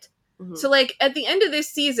quit. Mm-hmm. So like at the end of this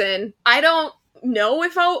season, I don't know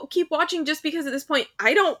if I'll keep watching just because at this point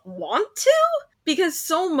I don't want to, because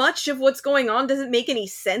so much of what's going on doesn't make any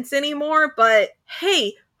sense anymore. But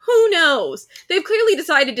hey, who knows? They've clearly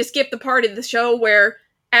decided to skip the part of the show where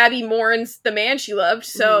Abby mourns the man she loved,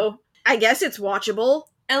 so I guess it's watchable.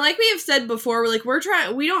 And like we have said before,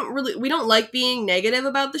 we don't like being negative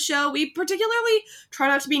about the show. We particularly try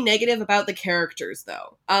not to be negative about the characters,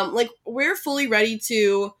 though. Like, we're fully ready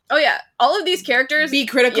to... Oh, yeah. All of these characters... be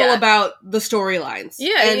critical about the storylines.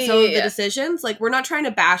 Yeah, and some of the decisions. Like, we're not trying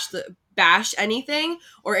to bash anything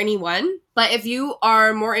or anyone. But if you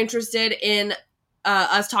are more interested in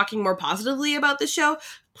us talking more positively about the show,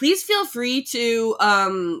 please feel free to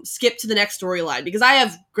skip to the next storyline, because I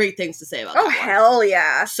have great things to say about that. Oh, hell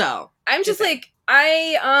yeah. So, I'm just like,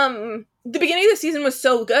 the beginning of the season was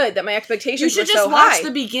so good that my expectations were so high. You should just watch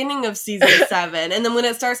the beginning of season 7, and then when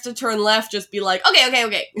it starts to turn left, just be like,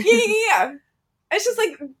 okay. Yeah. It's just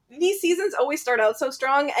like, these seasons always start out so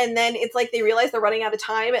strong, and then it's like they realize they're running out of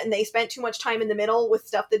time, and they spent too much time in the middle with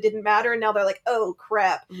stuff that didn't matter, and now they're like, oh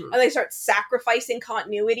crap. Mm-hmm. And they start sacrificing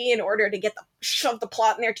continuity in order to shove the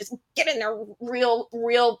plot in there, just get in there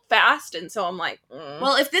real fast, and so I'm like,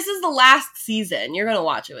 Well, if this is the last season, you're gonna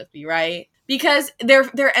watch it with me, right? Because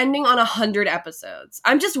they're ending on 100 episodes.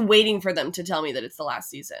 I'm just waiting for them to tell me that it's the last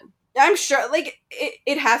season. I'm sure, like,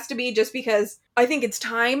 it has to be, just because I think it's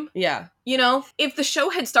time. Yeah. You know, if the show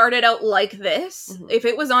had started out like this, if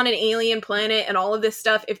it was on an alien planet and all of this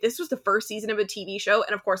stuff, if this was the first season of a TV show,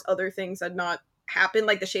 and of course other things had not happened,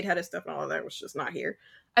 like the Shade-Headed stuff and all of that was just not here,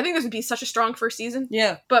 I think this would be such a strong first season.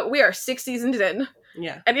 Yeah. But we are 6 seasons in.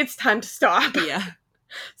 Yeah. And it's time to stop. Yeah.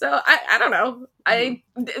 So, I don't know.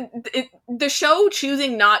 The show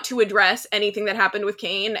choosing not to address anything that happened with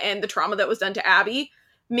Kane and the trauma that was done to Abby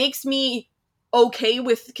makes me okay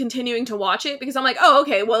with continuing to watch it, because I'm like, oh,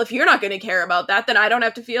 okay, well, if you're not going to care about that, then I don't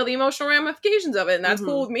have to feel the emotional ramifications of it, and that's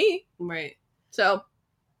cool with me. Right. So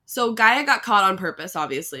Gaia got caught on purpose,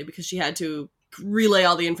 obviously, because she had to relay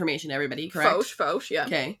all the information to everybody, correct? Fauche, yeah.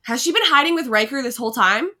 Okay. Has she been hiding with Riker this whole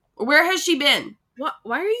time? Where has she been?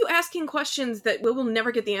 Why are you asking questions that we will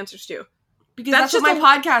never get the answers to? Because that's what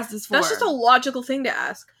my podcast is for. That's just a logical thing to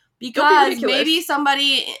ask. Because maybe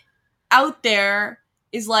somebody out there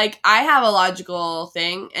is like, I have a logical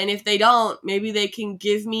thing, and if they don't, maybe they can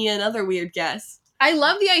give me another weird guess. I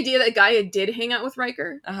love the idea that Gaia did hang out with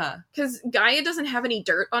Riker. Uh-huh. Because Gaia doesn't have any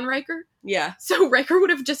dirt on Riker. Yeah. So Riker would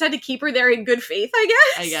have just had to keep her there in good faith,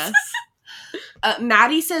 I guess.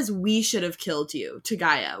 Maddie says, we should have killed you, to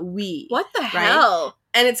Gaia. We. What the hell?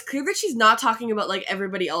 And it's clear that she's not talking about, like,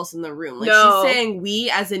 everybody else in the room. Like, no. She's saying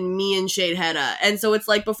we as in me and Shade-Hedda. And so it's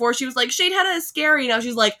like, before she was like, Shade-Hedda is scary. Now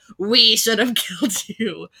she's like, we should have killed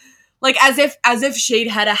you. Like, as if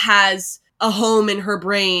Shade-Hedda has a home in her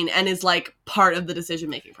brain and is, like, part of the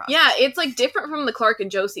decision-making process. Yeah, it's, like, different from the Clark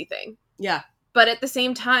and Josie thing. Yeah. But at the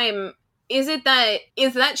same time, is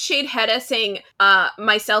that Shade-Hedda saying,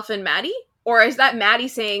 myself and Maddie? Or is that Maddie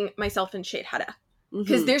saying, myself and Shade-Hedda?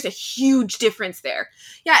 Because there's a huge difference there.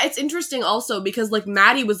 Yeah, it's interesting also because, like,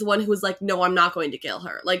 Maddie was the one who was like, no, I'm not going to kill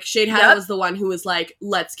her. Like, Shade-Hedda was the one who was like,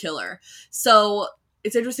 let's kill her. So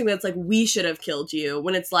it's interesting that it's like, we should have killed you,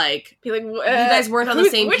 when it's like, you guys weren't on the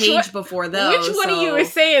same page before those. Which one of you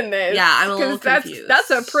is saying this? Yeah, I'm a little confused. That's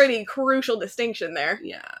a pretty crucial distinction there.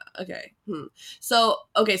 Yeah, okay. So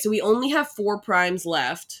we only have 4 primes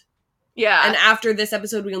left. Yeah. And after this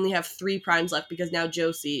episode, we only have 3 primes left because now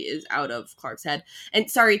Josie is out of Clark's head.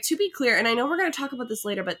 And sorry, to be clear, and I know we're going to talk about this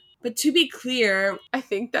later, but to be clear... I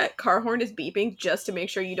think that car horn is beeping just to make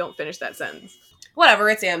sure you don't finish that sentence. Whatever,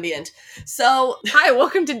 it's ambient. So... Hi,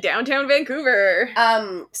 welcome to downtown Vancouver.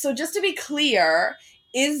 So just to be clear,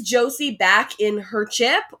 is Josie back in her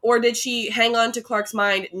chip, or did she hang on to Clark's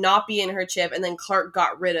mind, not be in her chip, and then Clark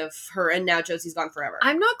got rid of her, and now Josie's gone forever?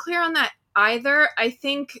 I'm not clear on that either. I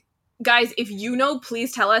think, guys, if you know,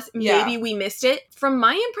 please tell us. Maybe we missed it. From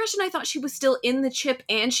my impression, I thought she was still in the chip,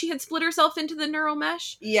 and she had split herself into the neural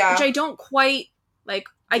mesh. Yeah. Which I don't quite, like,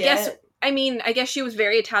 I guess she was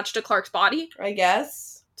very attached to Clark's body. I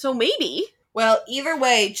guess. So maybe. Well, either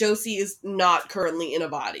way, Josie is not currently in a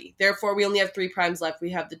body. Therefore, we only have 3 primes left. We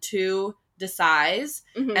have the 2 Desais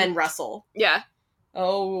and Russell. Yeah.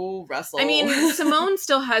 Oh, Russell. I mean, Simone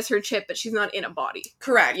still has her chip, but she's not in a body.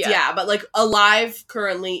 Correct, yeah. But, like, alive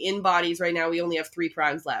currently in bodies right now, we only have 3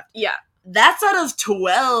 primes left. Yeah. That's out of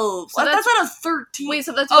 12. So that's out of 13. Wait,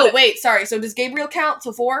 so that's sorry. So does Gabriel count?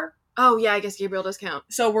 So 4? Oh, yeah, I guess Gabriel does count.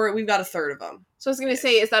 So we've got a third of them. So I was going to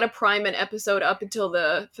say, is that a prime an episode up until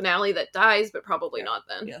the finale that dies? But probably not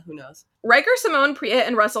then. Yeah, who knows? Riker, Simone, Priya,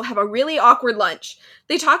 and Russell have a really awkward lunch.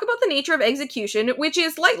 They talk about the nature of execution, which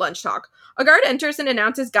is light lunch talk. A guard enters and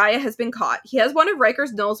announces Gaia has been caught. He has one of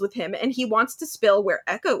Riker's nulls with him, and he wants to spill where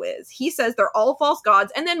Echo is. He says they're all false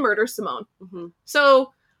gods, and then murders Simone. Mm-hmm.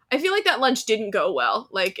 So I feel like that lunch didn't go well.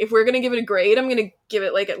 Like, if we're going to give it a grade, I'm going to give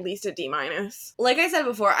it, like, at least a D-. Like I said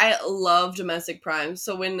before, I love domestic primes.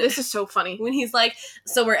 So when... This is so funny. When he's like,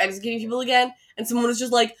 so we're executing people again, and someone is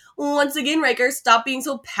just like, once again, Riker, stop being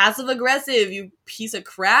so passive-aggressive, you piece of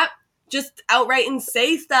crap. Just outright and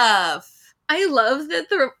say stuff. I love that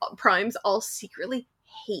the primes all secretly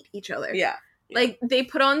hate each other. Yeah. Like, they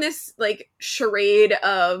put on this, like, charade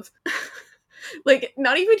of, like,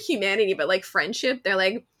 not even humanity, but, like, friendship. They're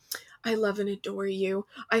like, I love and adore you.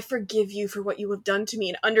 I forgive you for what you have done to me.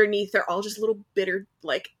 And underneath, they're all just little bitter,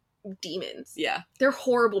 like, demons. Yeah. They're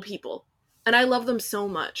horrible people. And I love them so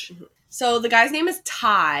much. Mm-hmm. So the guy's name is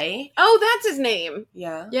Ty. Oh, that's his name.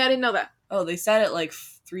 Yeah. Yeah, I didn't know that. Oh, they said it, like,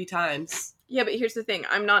 3 times. Yeah, but here's the thing.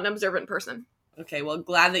 I'm not an observant person. Okay, well,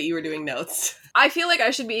 glad that you were doing notes. I feel like I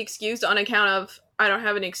should be excused on account of I don't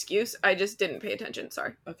have an excuse. I just didn't pay attention.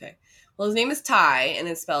 Sorry. Okay. Well, his name is Ty, and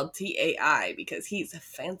it's spelled T-A-I, because he's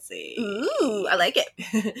fancy. Ooh, I like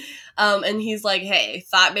it. And he's like, hey,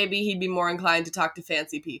 thought maybe he'd be more inclined to talk to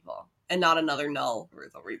fancy people, and not another null for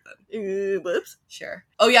some reason. Whoops. Sure.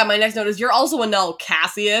 Oh, yeah, my next note is, you're also a null,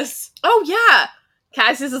 Cassius. Oh, yeah.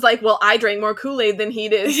 Cassius is like, well, I drank more Kool-Aid than he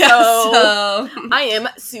did, so I am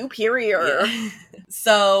superior. Yeah.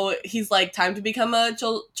 So he's like, time to become a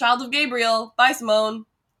child of Gabriel. Bye, Simone.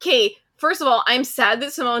 Okay, first of all, I'm sad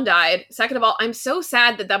that Simone died. Second of all, I'm so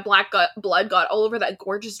sad that black blood got all over that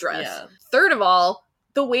gorgeous dress. Yeah. Third of all,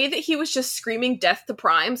 the way that he was just screaming death to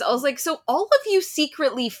primes, I was like, so all of you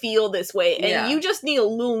secretly feel this way, and you just need a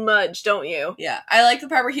little nudge, don't you? Yeah, I like the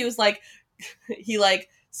part where he was like, he like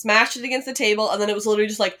smashed it against the table, and then it was literally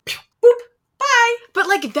just like, boop, bye. But,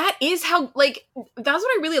 like, that is how, like, that's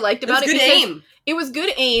what I really liked about it. It was good aim. It was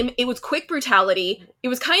good aim, it was quick brutality, it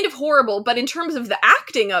was kind of horrible, but in terms of the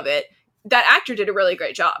acting of it, that actor did a really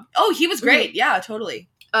great job. Oh, he was great. Mm-hmm. Yeah, totally.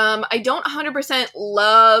 I don't 100%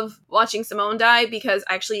 love watching Simone die, because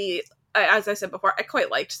actually, as I said before, I quite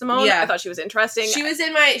liked Simone. Yeah. I thought she was interesting. She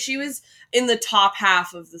was in the top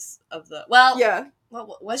half of well, yeah.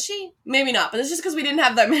 Well, was she? Maybe not, but it's just because we didn't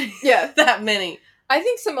have that many. Yeah. That many. I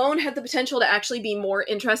think Simone had the potential to actually be more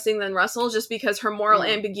interesting than Russell, just because her moral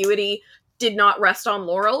ambiguity did not rest on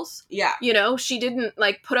laurels. Yeah. You know, she didn't,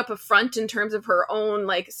 like, put up a front in terms of her own,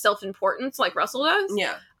 like, self-importance like Russell does.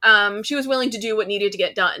 Yeah. She was willing to do what needed to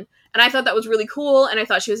get done. And I thought that was really cool, and I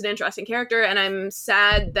thought she was an interesting character, and I'm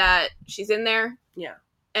sad that she's in there. Yeah.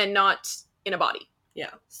 And not in a body.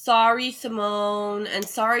 Yeah. Sorry, Simone, and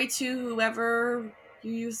sorry to whoever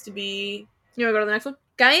you used to be. You want to go to the next one?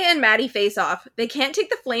 Gaia and Maddie face off. They can't take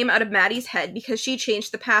the flame out of Maddie's head because she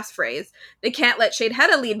changed the passphrase. They can't let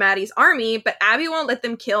Shadeheada lead Maddie's army, but Abby won't let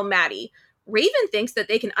them kill Maddie. Raven thinks that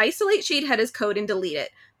they can isolate Shadeheada's code and delete it.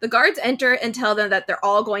 The guards enter and tell them that they're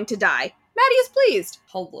all going to die. Maddie is pleased.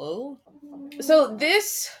 Hello? So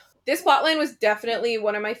this plotline was definitely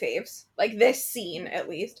one of my faves. Like, this scene, at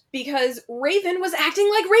least. Because Raven was acting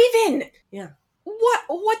like Raven! Yeah.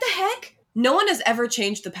 What the heck? No one has ever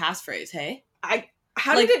changed the passphrase, hey?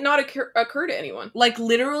 How did it not occur to anyone? Like,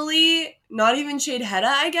 literally, not even Shadeheada,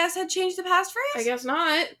 I guess, had changed the passphrase? I guess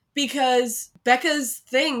not. Because Becca's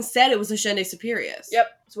thing said it was a Shende Superius. Yep.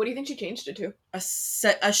 So what do you think she changed it to? A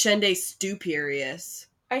Shende Stuperius.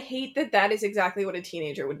 I hate that is exactly what a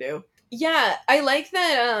teenager would do. Yeah, I like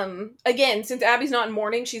that, again, since Abby's not in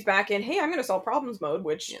mourning, she's back in, hey, I'm gonna solve problems mode,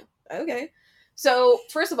 which, okay. So,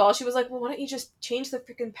 first of all, she was like, well, why don't you just change the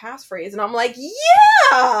freaking passphrase? And I'm like,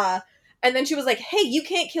 yeah! And then she was like, hey, you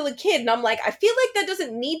can't kill a kid. And I'm like, I feel like that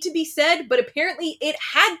doesn't need to be said, but apparently it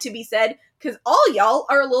had to be said because all y'all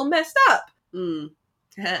are a little messed up.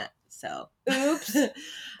 So. Oops.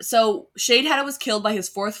 So Shadeheada was killed by his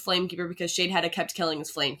fourth Flamekeeper because Shadeheada kept killing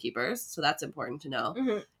his Flamekeepers. So that's important to know.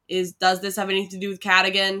 Mm-hmm. Does this have anything to do with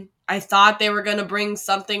Cadigan? I thought they were going to bring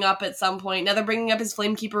something up at some point. Now they're bringing up his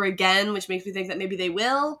Flamekeeper again, which makes me think that maybe they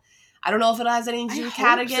will. I don't know if it has anything to do with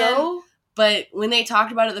Cadigan. So. But when they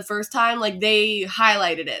talked about it the first time, like, they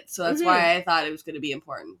highlighted it. So that's why I thought it was going to be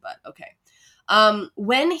important. But okay.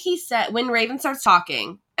 When Raven starts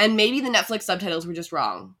talking, and maybe the Netflix subtitles were just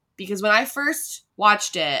wrong. Because when I first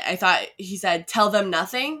watched it, I thought he said, tell them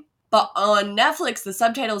nothing. But on Netflix, the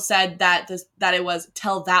subtitles said that it was,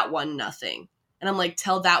 tell that one nothing. And I'm like,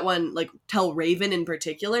 tell that one, like, tell Raven in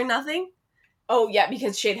particular nothing? Oh, yeah,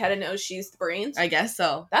 because Shadeheada knows she's the brains? I guess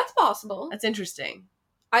so. That's possible. That's interesting.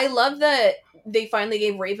 I love that they finally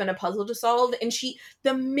gave Raven a puzzle to solve, and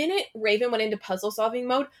the minute Raven went into puzzle-solving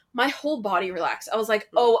mode, my whole body relaxed. I was like,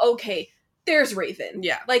 oh, okay, there's Raven.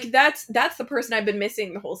 Yeah. Like, that's the person I've been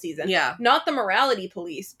missing the whole season. Yeah. Not the morality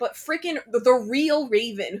police, but freaking the real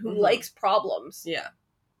Raven who likes problems. Yeah.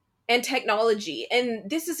 And technology. And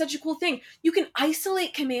this is such a cool thing. You can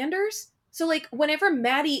isolate commanders. So, like, whenever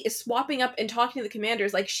Maddie is swapping up and talking to the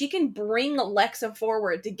commanders, like, she can bring Lexa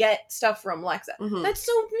forward to get stuff from Lexa. Mm-hmm. That's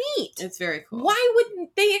so neat. It's very cool. Why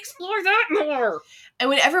wouldn't they explore that more? And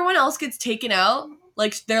when everyone else gets taken out,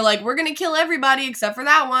 like, they're like, we're gonna kill everybody except for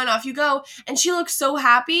that one, off you go. And she looks so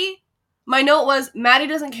happy. My note was, Maddie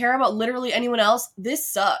doesn't care about literally anyone else. This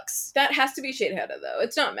sucks. That has to be Shadeheada, though.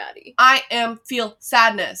 It's not Maddie. I feel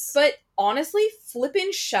sadness. But honestly,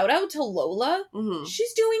 flippin' shout out to Lola. Mm-hmm.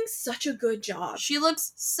 She's doing such a good job. She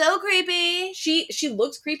looks so creepy. She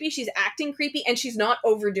looks creepy, she's acting creepy, and she's not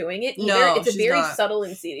overdoing it either. No, it's a very not. subtle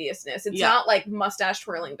insidiousness. It's not like mustache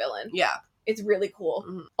twirling villain. Yeah. It's really cool.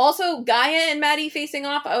 Mm-hmm. Also, Gaia and Maddie facing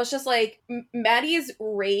off, I was just like, Maddie's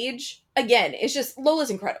rage, again, it's just, Lola's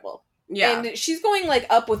incredible. Yeah. And she's going, like,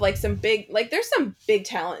 up with, like, some big, like, there's some big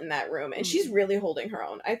talent in that room, and she's really holding her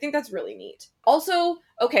own. I think that's really neat. Also,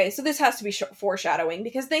 okay, so this has to be foreshadowing,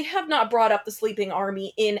 because they have not brought up the Sleeping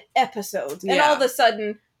Army in episodes, and all of a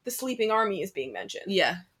sudden, the Sleeping Army is being mentioned.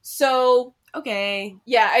 Yeah. So, okay.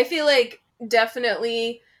 Yeah, I feel like,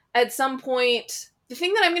 definitely, at some point, the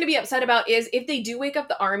thing that I'm going to be upset about is, if they do wake up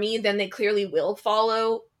the army, then they clearly will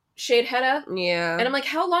follow Shadeheada. Yeah. And I'm like,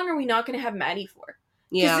 how long are we not going to have Maddie for?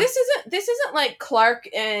 Yeah. Because this isn't like Clark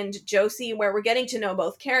and Josie, where we're getting to know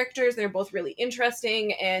both characters. They're both really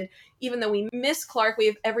interesting, and even though we miss Clark, we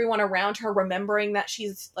have everyone around her remembering that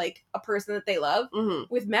she's like a person that they love.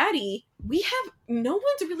 Mm-hmm. With Maddie, no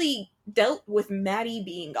one's really dealt with Maddie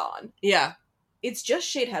being gone. Yeah. It's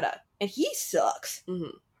just Shadeheada, and he sucks.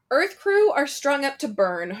 Mm-hmm. Earth crew are strung up to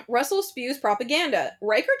burn. Russell spews propaganda.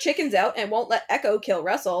 Riker chickens out and won't let Echo kill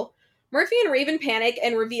Russell. Murphy and Raven panic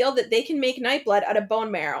and reveal that they can make Nightblood out of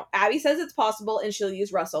bone marrow. Abby says it's possible and she'll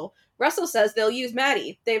use Russell. Russell says they'll use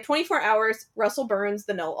Maddie. They have 24 hours. Russell burns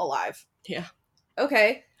the Null alive. Yeah.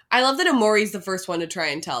 Okay. I love that Amori's the first one to try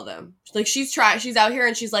and tell them. Like, she's out here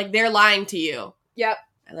and she's like, they're lying to you. Yep.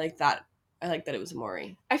 I like that. I like that it was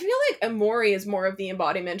Amori. I feel like Amori is more of the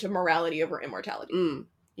embodiment of morality over immortality.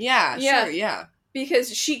 Yeah, sure, yeah.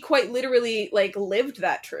 Because she quite literally, like, lived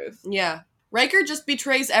that truth. Yeah. Riker just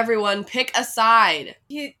betrays everyone. Pick a side.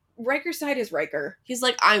 Riker's side is Riker. He's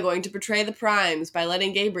like, I'm going to betray the Primes by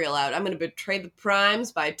letting Gabriel out. I'm going to betray the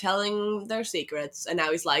Primes by telling their secrets. And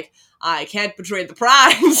now he's like, I can't betray the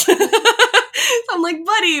Primes. I'm like,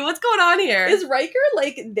 buddy, what's going on here? Is Riker,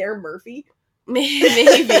 like, their Murphy?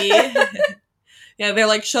 Maybe. Yeah, they're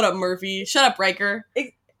like, shut up, Murphy. Shut up, Riker.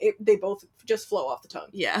 They both just flow off the tongue.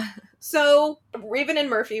 Yeah. So, Raven and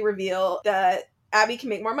Murphy reveal that Abby can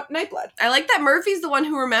make more Nightblood. I like that Murphy's the one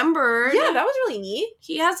who remembered. Yeah, that was really neat.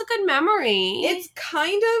 He has a good memory. It's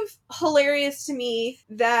kind of hilarious to me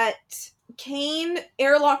that Kane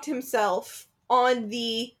airlocked himself on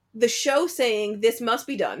the show saying this must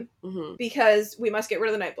be done because we must get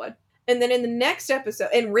rid of the Nightblood. And then in the next episode,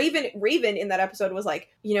 and Raven in that episode was like,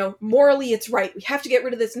 morally it's right. We have to get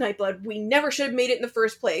rid of this Nightblood. We never should have made it in the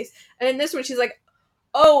first place. And in this one, she's like,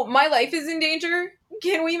 oh, my life is in danger?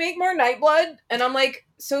 Can we make more Nightblood? And I'm like,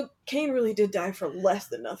 so Kane really did die for less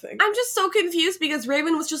than nothing. I'm just so confused because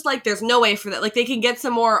Raven was just like, there's no way for that. Like, they can get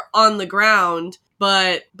some more on the ground,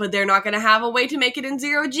 but they're not going to have a way to make it in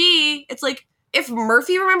 0G. It's like, if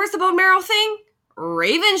Murphy remembers the bone marrow thing,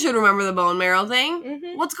 Raven should remember the bone marrow thing.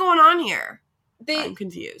 Mm-hmm. What's going on here? I'm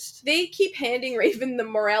confused. They keep handing Raven the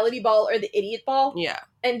morality ball or the idiot ball. Yeah.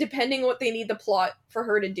 And depending on what they need the plot for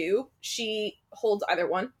her to do, she holds either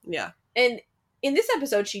one. Yeah. And in this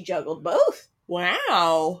episode, she juggled both.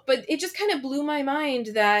 Wow. But it just kind of blew my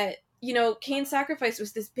mind that, you know, Cain's sacrifice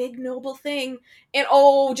was this big, noble thing. And,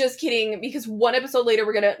 oh, just kidding, because one episode later,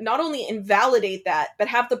 we're going to not only invalidate that, but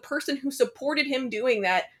have the person who supported him doing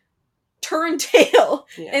that turn tail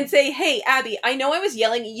and say, hey, Abby, I know I was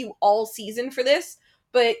yelling at you all season for this,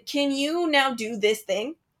 but can you now do this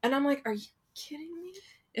thing? And I'm like, are you kidding me?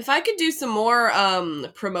 If I could do some more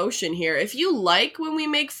promotion here, if you like when we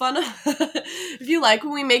make fun of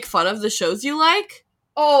the shows you like,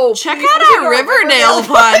 check out our Riverdale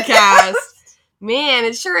podcast. Man,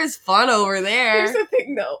 it sure is fun over there. Here's the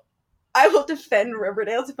thing, though. I will defend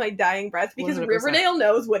Riverdale to my dying breath because 100%. Riverdale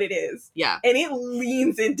knows what it is. Yeah. And it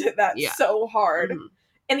leans into that so hard. Mm-hmm.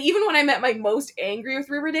 And even when I'm at my most angry with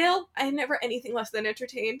Riverdale, I'm never anything less than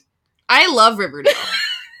entertained. I love Riverdale.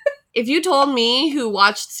 If you told me who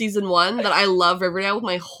watched season 1 that I love Riverdale with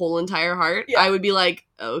my whole entire heart, I would be like,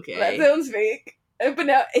 okay. That sounds fake. But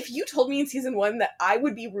now, if you told me in season 1 that I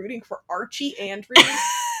would be rooting for Archie and Reed,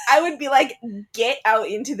 I would be like, get out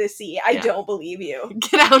into the sea. I don't believe you.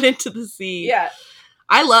 Get out into the sea. Yeah.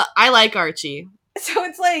 I like Archie. So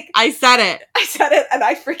it's like... I said it and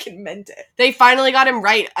I freaking meant it. They finally got him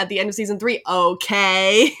right at the end of season 3.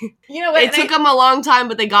 Okay. You know what? It took them a long time,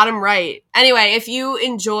 but they got him right. Anyway, if you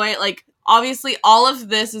enjoy, like, obviously all of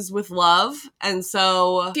this is with love. And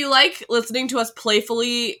so if you like listening to us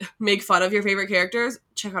playfully make fun of your favorite characters,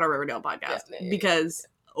 check out our Riverdale podcast. Yeah, because,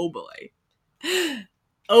 oh boy.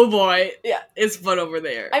 Oh boy. Yeah. It's fun over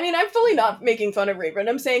there. I mean, I'm fully not making fun of Raven.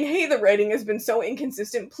 I'm saying, hey, the writing has been so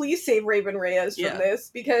inconsistent. Please save Raven Reyes from this.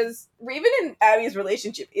 Because Raven and Abby's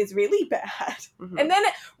relationship is really bad. Mm-hmm. And then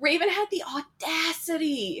Raven had the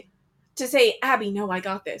audacity to say, Abby, no, I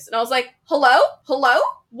got this. And I was like, hello?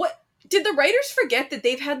 What? Did the writers forget that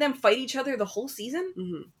they've had them fight each other the whole season?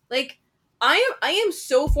 Mm-hmm. Like, I am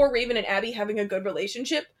so for Raven and Abby having a good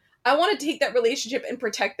relationship. I want to take that relationship and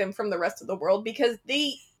protect them from the rest of the world because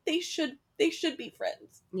they should be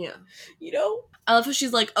friends. Yeah. You know? I love how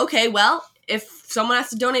she's like, okay, well, if someone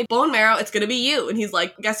has to donate bone marrow, it's going to be you. And he's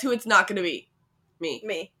like, guess who it's not going to be?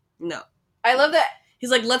 Me. No. I love that.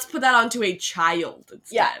 He's like, let's put that onto a child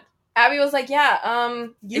instead. Yeah. Abby was like,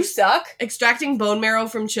 you suck. Extracting bone marrow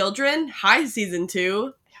from children? Hi, season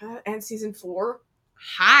 2. Yeah, and season 4.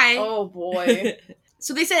 Hi. Oh, boy.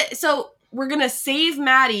 So they said, we're going to save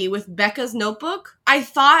Maddie with Becca's notebook. I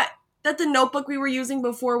thought that the notebook we were using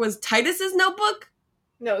before was Titus's notebook.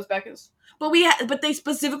 No, it was Becca's. But they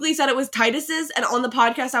specifically said it was Titus's, and on the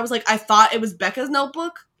podcast I was like, I thought it was Becca's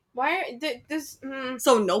notebook. Why this?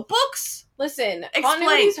 So notebooks? Listen,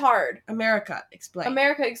 continuity's hard. America,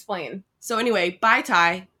 explain. So anyway, bye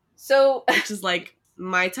Ty. So which is like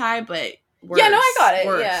my Ty, but worse. Yeah, no, I got it.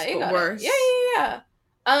 Worse, yeah, but worse. Yeah.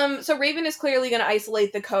 So Raven is clearly going to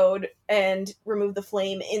isolate the code and remove the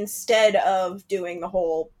flame instead of doing the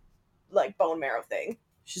whole, like, bone marrow thing.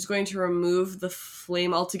 She's going to remove the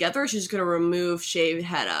flame altogether, or she's going to remove Shave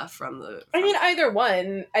Hedda from the... I mean, either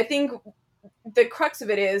one. I think the crux of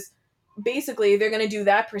it is, basically, they're going to do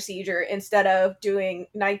that procedure instead of doing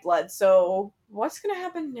Nightblood. So, what's going to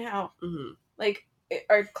happen now? Mm-hmm. Like,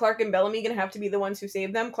 are Clark and Bellamy going to have to be the ones who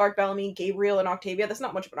save them? Clark, Bellamy, Gabriel, and Octavia? That's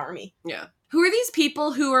not much of an army. Yeah. Who are these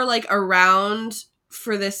people who are, like, around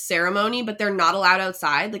for this ceremony, but they're not allowed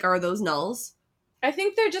outside? Like, are those nulls? I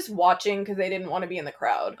think they're just watching because they didn't want to be in the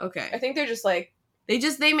crowd. Okay. I think they're just, like... They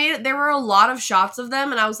made it... There were a lot of shots of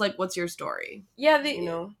them, and I was like, what's your story? Yeah, you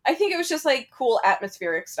know? I think it was just, like, cool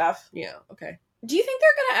atmospheric stuff. Yeah, okay. Do you think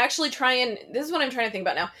they're going to actually try and... This is what I'm trying to think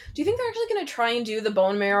about now. Do you think they're actually going to try and do the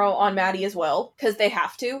bone marrow on Maddie as well? Because they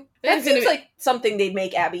have to. That seems like something they'd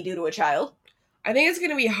make Abby do to a child. I think it's going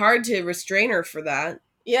to be hard to restrain her for that.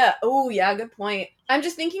 Yeah. Oh, yeah, good point. I'm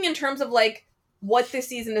just thinking in terms of, like, what this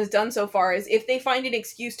season has done so far is if they find an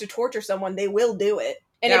excuse to torture someone, they will do it.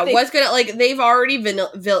 And yeah, what's gonna, like, they've already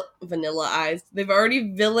vanilla-ized. They've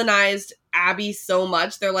already villainized Abby so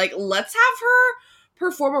much. They're like, let's have her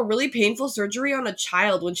perform a really painful surgery on a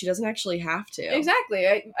child when she doesn't actually have to. Exactly.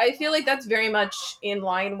 I feel like that's very much in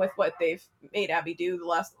line with what they've made Abby do the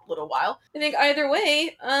last little while. I think either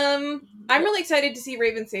way, I'm really excited to see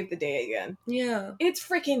Raven save the day again. Yeah. It's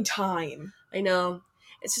freaking time. I know.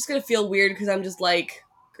 It's just gonna feel weird because I'm just like,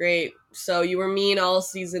 great. So you were mean all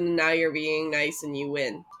season and now you're being nice and you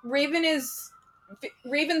win.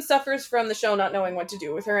 Raven suffers from the show not knowing what to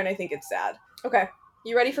do with her, and I think it's sad. Okay.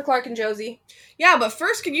 You ready for Clark and Josie? Yeah, but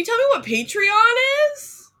first, can you tell me what Patreon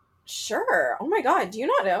is? Sure. Oh my god, do you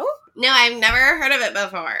not know? No, I've never heard of it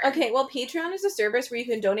before. Okay, well, Patreon is a service where you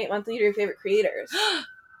can donate monthly to your favorite creators.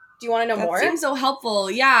 Do you want to know more? That seems so helpful.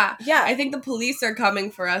 Yeah. Yeah. I think the police are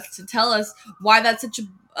coming for us to tell us why that's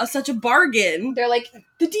such a bargain. They're like,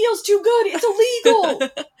 the deal's too good. It's illegal.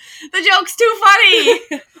 The joke's too funny.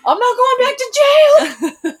 I'm not going back to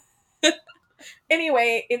jail.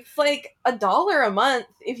 Anyway, it's like $1 a month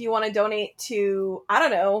if you want to donate to, I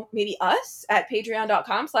don't know, maybe us at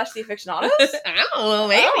patreon.com/theafictionados. I don't know,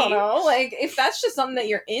 maybe. I don't know. Like, if that's just something that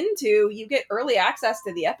you're into, you get early access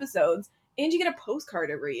to the episodes and you get a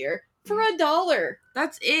postcard every year for $1.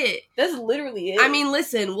 That's it. That's literally it. I mean,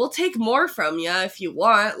 listen, we'll take more from you if you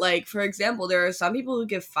want. Like, for example, there are some people who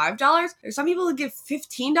give $5. There's some people who give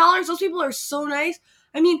 $15. Those people are so nice.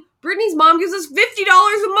 I mean, Brittany's mom gives us $50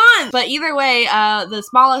 a month. But either way, the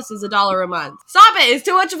smallest is $1 a month. Stop it. It's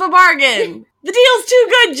too much of a bargain. The deal's too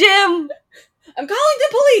good, Jim. I'm calling the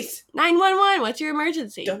police. 911, what's your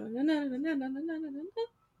emergency? The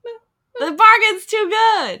The bargain's too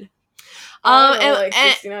good. like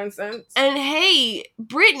 69 cents. And hey,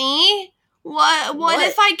 Brittany, what if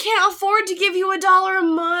What? I can't afford to give you $1 a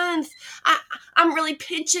month? I'm really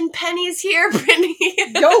pinching pennies here, Brittany.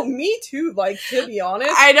 Yo, me too, like, to be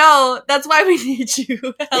honest. I know. That's why we need you.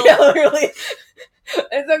 Help. Yeah, literally.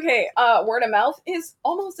 It's okay. Word of mouth is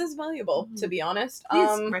almost as valuable, to be honest.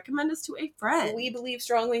 Please recommend us to a friend. We believe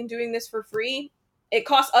strongly in doing this for free. It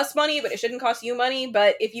costs us money, but it shouldn't cost you money.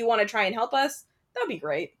 But if you want to try and help us, that'd be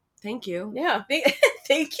great. Thank you. Yeah.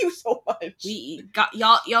 Thank you so much. We got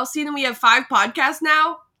y'all seen that we have 5 podcasts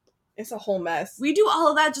now? It's a whole mess. We do all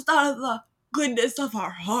of that just out of the goodness of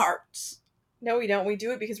our hearts. No, we don't. We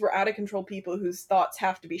do it because we're out of control people whose thoughts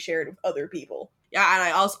have to be shared with other people. Yeah,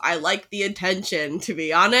 and I like the attention, to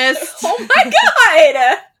be honest. Oh my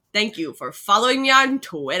god! Thank you for following me on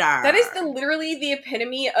Twitter. That is literally the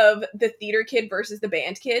epitome of the theater kid versus the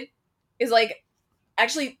band kid. Is like,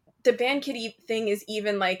 actually, the band kid thing is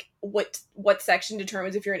even like what section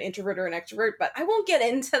determines if you're an introvert or an extrovert, but I won't get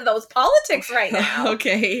into those politics right now.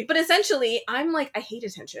 Okay. But essentially, I'm like, I hate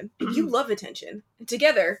attention, and you love attention. And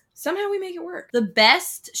together, somehow we make it work. The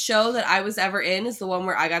best show that I was ever in is the one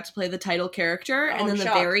where I got to play the title character, and then the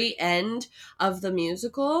very end of the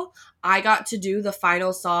musical, I got to do the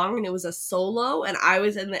final song, and it was a solo, and I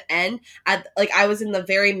was in the end, I was in the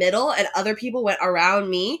very middle, and other people went around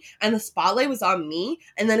me, and the spotlight was on me,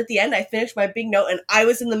 and then at the end, I finished my big note, and I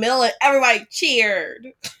was in the middle, and everybody cheered.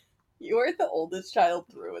 You are the oldest child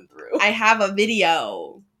through and through. I have a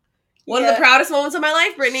video. One of the proudest moments of my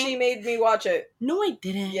life, Brittany. She made me watch it. No, I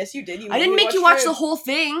didn't. Yes, you did. I didn't make you watch the whole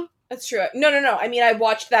thing. That's true. No. I mean, I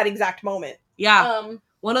watched that exact moment. Yeah.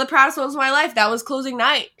 One of the proudest moments of my life. That was closing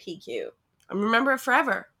night. PQ. I remember it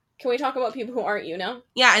forever. Can we talk about people who aren't you now?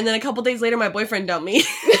 Yeah, and then a couple days later, my boyfriend dumped me.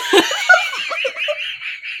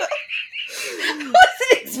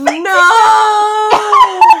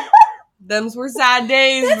 No! Them's were sad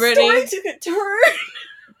days, that Brittany. Story took a turn.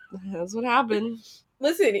 That's what happened.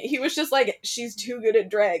 Listen, he was just like, she's too good at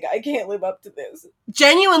drag. I can't live up to this.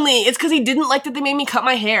 Genuinely, it's because he didn't like that they made me cut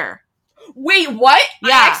my hair. Wait, what?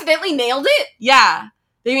 Yeah. I accidentally nailed it? Yeah.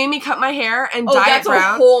 They made me cut my hair and dye it brown.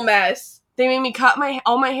 That's a whole mess. They made me cut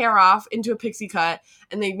all my hair off into a pixie cut,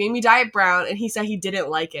 and they made me dye it brown, and he said he didn't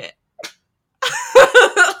like it.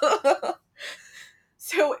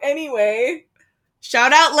 So anyway.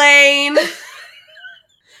 Shout out, Lane.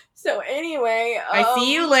 I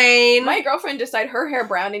see you, Lane. My girlfriend just dyed her hair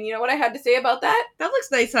brown, and you know what I had to say about that? That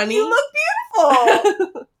looks nice, honey. You look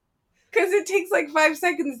beautiful. Because it takes like 5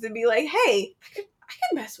 seconds to be like, hey, I can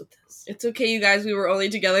mess with this. It's okay, you guys. We were only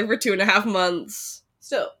together for 2.5 months.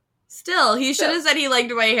 Still, he should have said he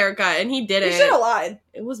liked my haircut, and he didn't. He should have lied.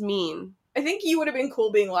 It was mean. I think you would have been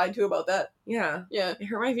cool being lied to about that. Yeah. Yeah. It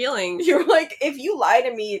hurt my feelings. You were like, if you lie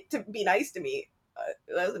to me to be nice to me,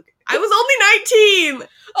 that's okay. I was only 19!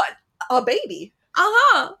 A baby.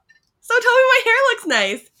 Uh-huh. So tell me my hair looks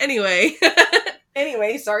nice. Anyway.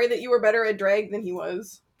 Anyway, sorry that you were better at drag than he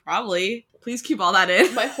was. Probably. Please keep all that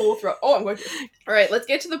in. My whole throat. Oh, I'm going to. Alright, let's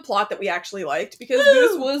get to the plot that we actually liked, because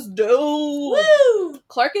this was dope. Woo!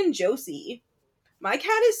 Clark and Josie. My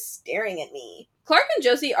cat is staring at me. Clark and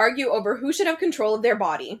Josie argue over who should have control of their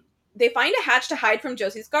body. They find a hatch to hide from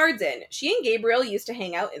Josie's guards in. She and Gabriel used to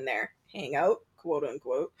hang out in there. Hang out, quote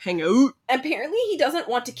unquote. Hang out. Apparently he doesn't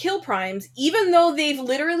want to kill Primes, even though they've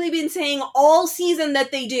literally been saying all season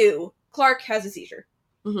that they do. Clark has a seizure.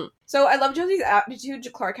 Mm-hmm. So I love Josie's attitude to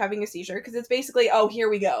Clark having a seizure, because it's basically, oh, here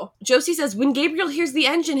we go. Josie says, when Gabriel hears the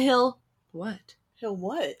engine, he'll... What? He'll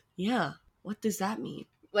what? Yeah. What does that mean?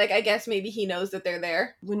 Like, I guess maybe he knows that they're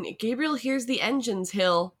there. When Gabriel hears the engines,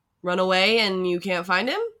 he'll run away and you can't find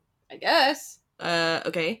him? I guess.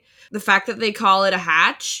 Okay. The fact that they call it a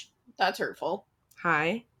hatch? That's hurtful.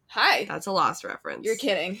 Hi. Hi. That's a Lost reference. You're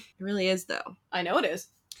kidding. It really is, though. I know it is.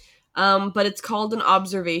 But it's called an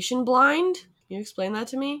observation blind. Can you explain that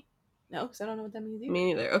to me? No, because I don't know what that means either.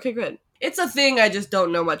 Me neither. Okay, good. It's a thing, I just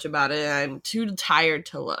don't know much about it, and I'm too tired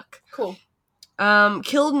to look. Cool.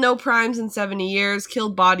 Killed no primes in 70 years,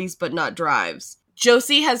 killed bodies but not drives.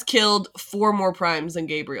 Josie has killed 4 more primes than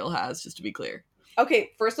Gabriel has, just to be clear.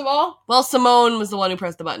 Okay, first of all... Well, Simone was the one who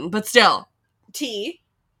pressed the button, but still. T.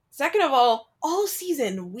 Second of all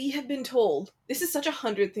season, we have been told, this is such a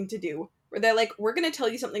 100 thing to do, where they're like, we're going to tell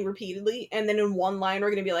you something repeatedly, and then in one line,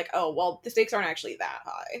 we're going to be like, oh, well, the stakes aren't actually that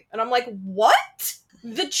high. And I'm like, what?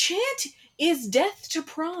 The chant is death to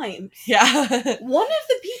Prime. Yeah. One of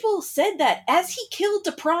the people said that as he killed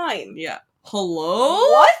the Prime. Yeah. Hello?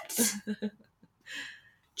 What?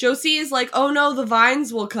 Josie is like, oh no, the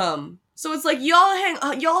vines will come. So it's like, y'all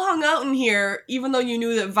hung out in here, even though you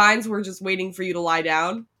knew that vines were just waiting for you to lie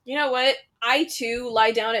down. You know what? I, too, lie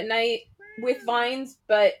down at night with vines,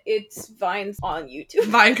 but it's vines on YouTube.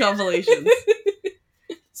 Vine compilations.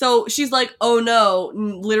 So she's like, oh no,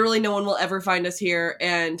 literally no one will ever find us here,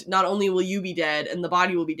 and not only will you be dead, and the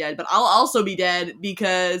body will be dead, but I'll also be dead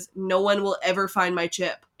because no one will ever find my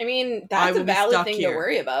chip. I mean, that's a valid thing to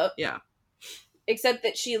worry about. Yeah. Except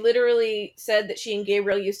that she literally said that she and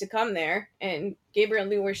Gabriel used to come there, and Gabriel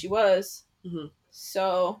knew where she was. Mm-hmm.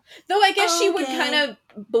 So, though I guess she would kind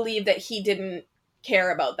of believe that he didn't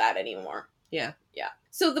care about that anymore. Yeah. Yeah.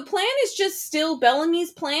 So the plan is just still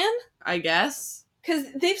Bellamy's plan? I guess.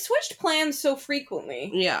 Because they've switched plans so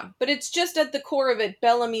frequently. Yeah. But it's just at the core of it,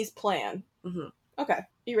 Bellamy's plan. Mm-hmm. Okay.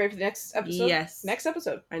 You ready for the next episode? Yes. Next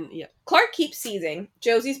episode. Yeah. Clark keeps seizing.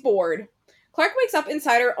 Josie's bored. Clark wakes up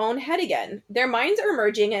inside her own head again. Their minds are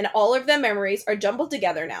merging and all of their memories are jumbled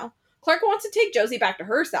together now. Clark wants to take Josie back to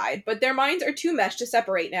her side, but their minds are too meshed to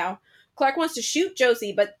separate now. Clark wants to shoot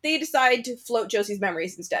Josie, but they decide to float Josie's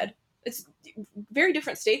memories instead. It's very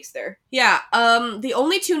different stakes there. Yeah, the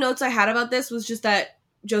only 2 notes I had about this was just that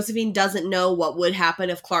Josephine doesn't know what would happen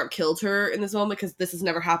if Clark killed her in this moment, because this has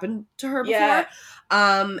never happened to her before. Yeah.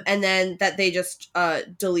 And then that they just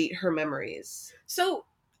delete her memories. So,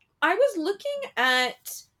 I was looking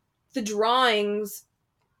at the drawings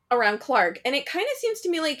around Clark, and it kind of seems to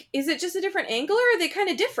me like, is it just a different angle, or are they kind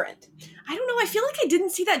of different? I don't know, I feel like I didn't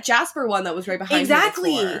see that Jasper one that was right behind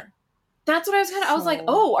Exactly. her before. That's what I was like,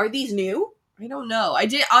 oh, are these new? I don't know.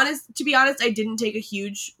 To be honest, I didn't take a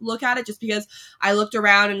huge look at it just because I looked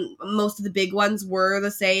around and most of the big ones were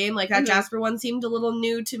the same. Like that Jasper one seemed a little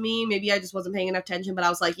new to me. Maybe I just wasn't paying enough attention, but I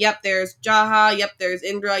was like, yep, there's Jaha, yep, there's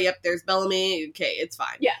Indra, yep, there's Bellamy. Okay, it's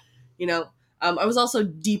fine. Yeah. You know? I was also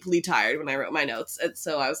deeply tired when I wrote my notes, and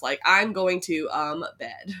so I was like, I'm going to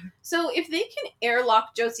bed. So if they can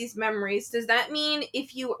airlock Josie's memories, does that mean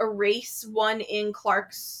if you erase one in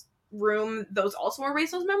Clark's room, those also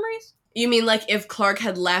erase those memories? You mean like if Clark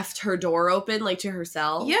had left her door open, like to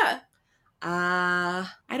herself? Yeah. I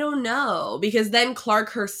don't know, because then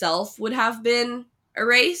Clark herself would have been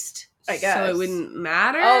erased. I guess. So it wouldn't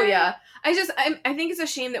matter? Oh, yeah. I think it's a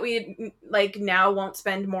shame that we, like, now won't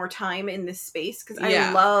spend more time in this space, because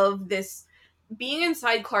I love this. Being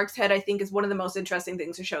inside Clark's head, I think, is one of the most interesting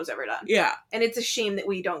things the show's ever done. Yeah. And it's a shame that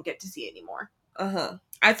we don't get to see anymore. Uh-huh.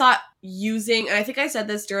 I thought and I think I said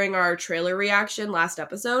this during our trailer reaction last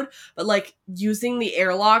episode, but, like, using the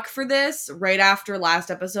airlock for this right after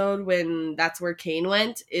last episode when that's where Kane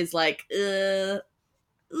went is, like,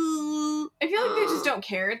 I feel like they just don't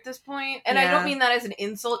care at this point. And I don't mean that as an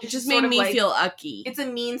insult. It just made me feel ucky. It's a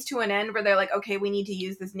means to an end where they're like, okay, we need to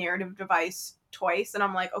use this narrative device twice. And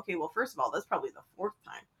I'm like, okay, well, first of all, that's probably the 4th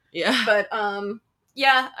time. Yeah. But,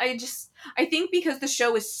 yeah, I think because the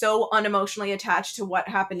show is so unemotionally attached to what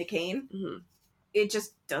happened to Kane, it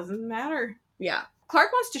just doesn't matter. Yeah.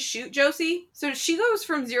 Clark wants to shoot Josie, so she goes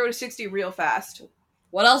from 0 to 60 real fast.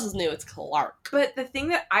 What else is new? It's Clark. But the thing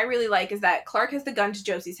that I really like is that Clark has the gun to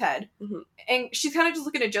Josie's head. And she's kind of just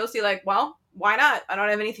looking at Josie like, well, why not? I don't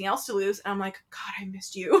have anything else to lose. And I'm like, God, I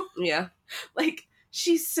missed you. Yeah. Like,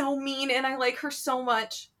 she's so mean and I like her so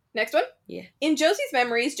much. Next one? Yeah. In Josie's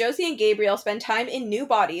memories, Josie and Gabriel spend time in new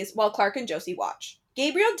bodies while Clark and Josie watch.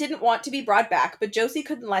 Gabriel didn't want to be brought back, but Josie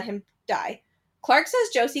couldn't let him die. Clark says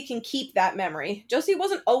Josie can keep that memory. Josie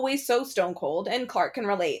wasn't always so stone cold, and Clark can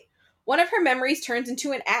relate. One of her memories turns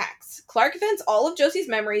into an axe. Clark vents all of Josie's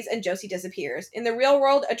memories, and Josie disappears. In the real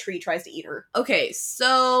world, a tree tries to eat her. Okay,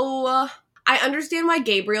 so I understand why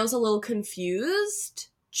Gabriel's a little confused,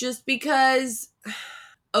 just because...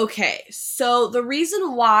 Okay, so the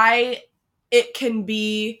reason why it can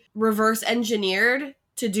be reverse engineered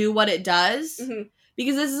to do what it does,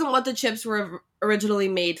 because this isn't what the chips were originally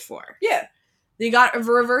made for. Yeah. They got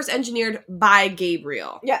reverse engineered by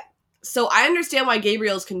Gabriel. Yeah. So I understand why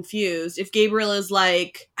Gabriel's confused. If Gabriel is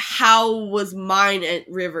like, how was mine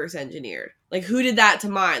reverse engineered? Like, who did that to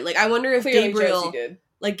mine? Like, I wonder if Clearly Gabriel... Josie did.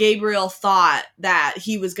 Like, Gabriel thought that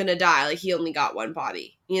he was gonna die. Like, he only got one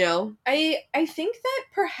body, you know? I think that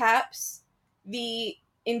perhaps the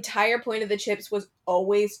entire point of the chips was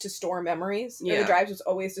always to store memories. Yeah. Or the drives was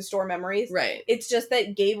always to store memories. Right. It's just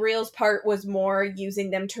that Gabriel's part was more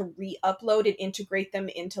using them to re-upload and integrate them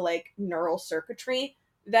into, like, neural circuitry.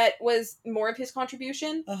 That was more of his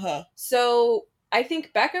contribution. Uh-huh. So I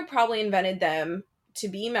think Becca probably invented them to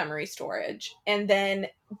be memory storage. And then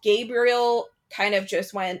Gabriel kind of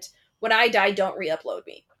just went, when I die, don't re-upload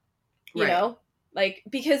me. You know? Like,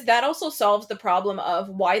 because that also solves the problem of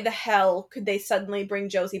why the hell could they suddenly bring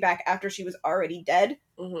Josie back after she was already dead?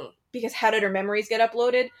 Mm-hmm. Because how did her memories get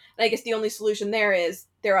uploaded? And I guess the only solution there is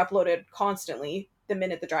they're uploaded constantly the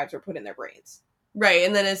minute the drives were put in their brains. Right,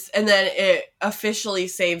 and then it officially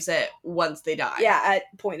saves it once they die. Yeah, at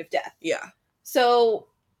point of death. Yeah. So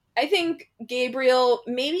I think Gabriel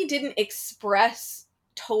maybe didn't express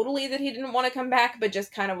totally that he didn't want to come back, but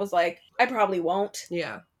just kind of was like, I probably won't.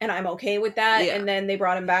 Yeah. And I'm okay with that. Yeah. And then they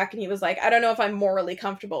brought him back and he was like, I don't know if I'm morally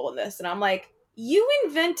comfortable with this. And I'm like, you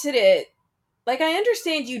invented it. Like, I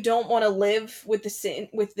understand you don't want to live with the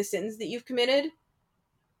sins that you've committed.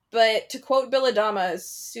 But to quote Bill Adama,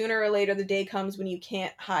 sooner or later the day comes when you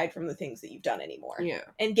can't hide from the things that you've done anymore. Yeah.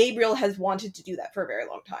 And Gabriel has wanted to do that for a very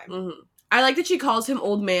long time. Mm-hmm. I like that she calls him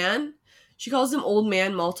old man. She calls him old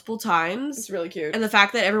man multiple times. It's really cute. And the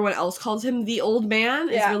fact that everyone else calls him the old man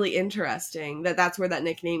is Yeah. really interesting. That's where that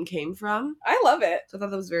nickname came from. I love it. So I thought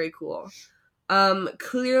that was very cool.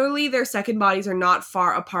 Clearly their second bodies are not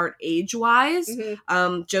far apart age-wise.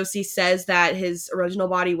 Mm-hmm. Josie says that his original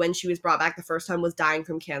body, when she was brought back the first time, was dying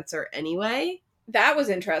from cancer anyway. That was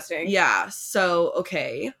interesting. Yeah, so,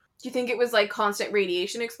 okay. Do you think it was, like, constant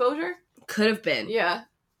radiation exposure? Could have been. Yeah.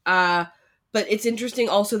 But it's interesting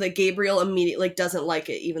also that Gabriel immediately, like, doesn't like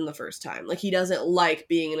it even the first time. Like, he doesn't like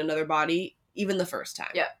being in another body even the first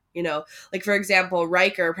time. Yeah. You know? Like, for example,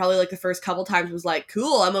 Riker probably, like, the first couple times was like,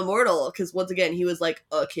 cool, I'm immortal. Because, once again, he was, like,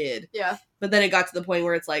 a kid. Yeah. But then it got to the point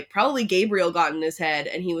where it's, like, probably Gabriel got in his head,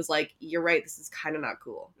 and he was like, you're right, this is kind of not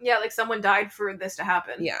cool. Yeah, like, someone died for this to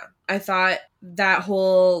happen. Yeah. I thought that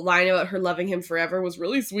whole line about her loving him forever was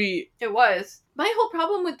really sweet. It was. My whole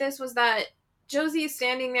problem with this was that Josie is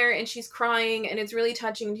standing there and she's crying and it's really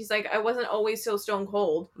touching. And she's like, I wasn't always so stone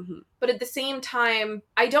cold. Mm-hmm. But at the same time,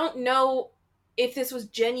 I don't know if this was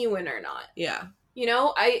genuine or not. Yeah. You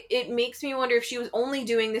know, it makes me wonder if she was only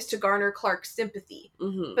doing this to garner Clark's sympathy.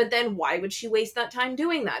 Mm-hmm. But then why would she waste that time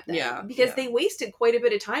doing that then? Yeah. Because they wasted quite a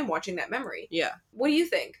bit of time watching that memory. Yeah. What do you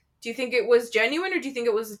think? Do you think it was genuine or do you think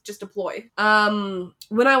it was just a ploy?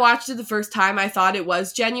 When I watched it the first time, I thought it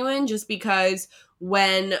was genuine just because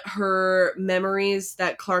when her memories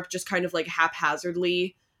that Clark just kind of like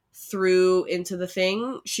haphazardly threw into the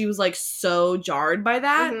thing, she was like so jarred by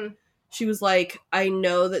that. Mm-hmm. She was like, I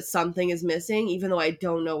know that something is missing, even though I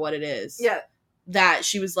don't know what it is. Yeah. That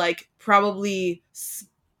she was like probably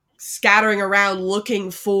scattering around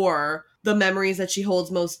looking for the memories that she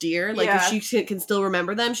holds most dear. Like if she can still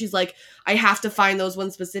remember them, she's like, I have to find those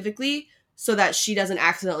ones specifically so that she doesn't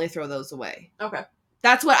accidentally throw those away. Okay.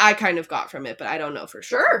 That's what I kind of got from it, but I don't know for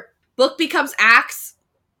sure. Sure. Book becomes axe.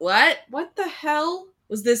 What? What the hell?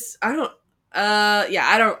 Was this? I don't. I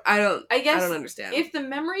guess I don't understand. If the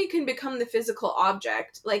memory can become the physical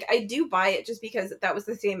object, like, I do buy it just because that was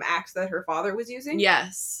the same axe that her father was using.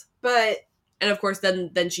 Yes. But... And of course,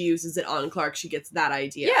 then she uses it on Clark. She gets that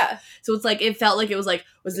idea. Yeah. So it's like, it felt like it was like,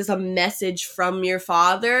 was this a message from your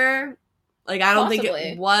father? Like, I don't think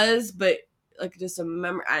it was, but like just a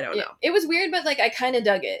memory. I don't know. It was weird, but like, I kind of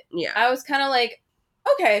dug it. Yeah. I was kind of like,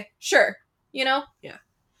 okay, sure. You know? Yeah.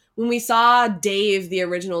 When we saw Dave the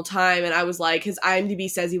original time, and I was like, his IMDb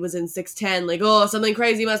says he was in 6'10", like, oh, something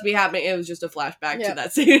crazy must be happening. It was just a flashback to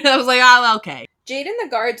that scene. I was like, oh, okay. Jade and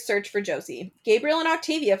the guards search for Josie. Gabriel and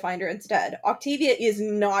Octavia find her instead. Octavia is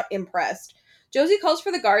not impressed. Josie calls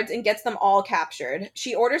for the guards and gets them all captured.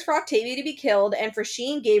 She orders for Octavia to be killed and for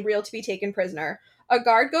she and Gabriel to be taken prisoner. A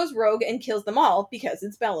guard goes rogue and kills them all because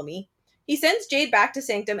it's Bellamy. He sends Jade back to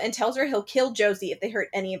Sanctum and tells her he'll kill Josie if they hurt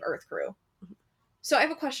any of Earth Crew. So I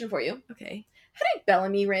have a question for you. Okay. How did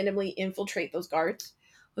Bellamy randomly infiltrate those guards?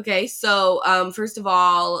 Okay, so first of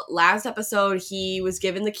all, last episode he was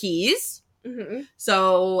given the keys. Mm-hmm.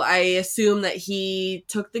 So I assume that he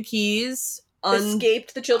took the keys.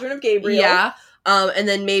 Escaped the children of Gabriel. Yeah. And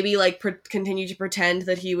then maybe, like, continue to pretend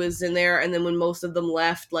that he was in there, and then when most of them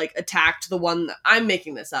left, like, attacked the one that... I'm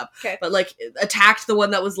making this up. Okay. But, like, attacked the one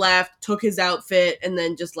that was left, took his outfit, and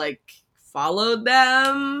then just, like, followed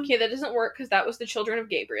them. Okay, that doesn't work because that was the children of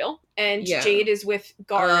Gabriel, and Yeah. Jade is with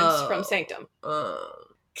guards from Sanctum.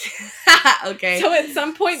 Okay. So at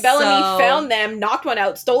some point, Bellamy found them, knocked one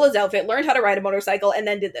out, stole his outfit, learned how to ride a motorcycle, and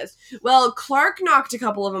then did this. Well, Clark knocked a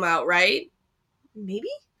couple of them out, right? Maybe?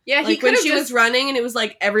 Yeah, Like, when she was running, and it was,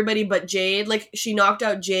 like, everybody but Jade. Like, she knocked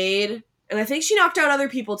out Jade, and I think she knocked out other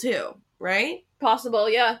people, too. Right? Possible,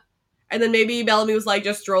 yeah. And then maybe Bellamy was, like,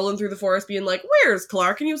 just strolling through the forest being like, where's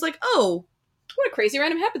Clark? And he was like, oh. What a crazy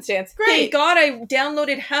random happenstance. Great. Thank God I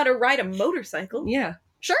downloaded how to ride a motorcycle. Yeah.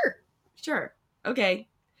 Sure. Okay.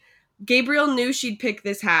 Gabriel knew she'd pick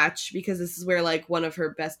this hatch because this is where, like, one of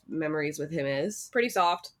her best memories with him is. Pretty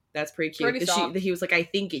soft. That's pretty cute. Pretty soft. He was like, I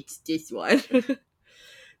think it's this one.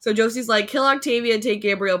 So Josie's like, kill Octavia and take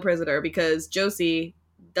Gabriel prisoner because Josie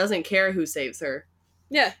doesn't care who saves her.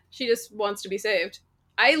 Yeah, she just wants to be saved.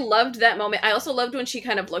 I loved that moment. I also loved when she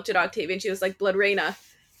kind of looked at Octavia and she was like, Blood Reina,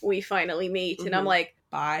 we finally meet. Mm-hmm. And I'm like,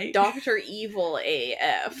 bye. Dr. Evil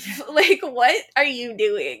AF. Like, what are you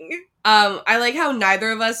doing? I like how neither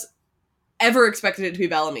of us ever expected it to be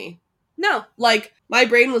Bellamy. No. Like, my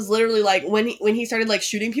brain was literally like, when he started, like,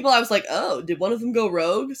 shooting people, I was like, oh, did one of them go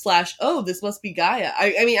rogue? / oh, this must be Gaia.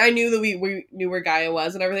 I mean, I knew that we knew where Gaia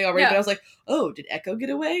was and everything already, but I was like, oh, did Echo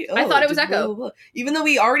get away? Oh, I thought it was Echo. Blah, blah, blah. Even though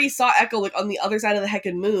we already saw Echo, like, on the other side of the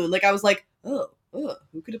heckin' moon, like, I was like, oh,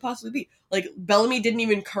 who could it possibly be? Like, Bellamy didn't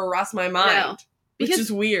even cross my mind. No. Which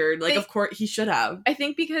is weird. Like, of course, he should have. I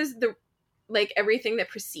think because everything that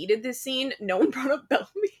preceded this scene, no one brought up Bellamy.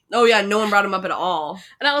 Oh yeah, no one brought him up at all.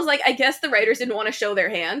 And I was like, I guess the writers didn't want to show their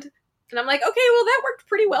hand. And I'm like, okay, well that worked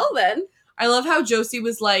pretty well then. I love how Josie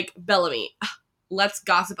was like, Bellamy, let's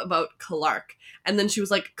gossip about Clark. And then she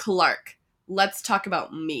was like, Clark, let's talk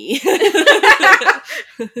about me.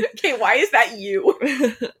 Okay, why is that you?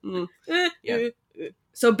 Yeah.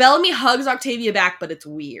 So Bellamy hugs Octavia back, but it's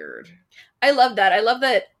weird. I love that. I love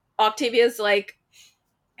that Octavia's like,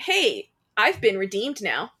 hey, I've been redeemed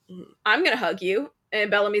now. I'm gonna hug you. And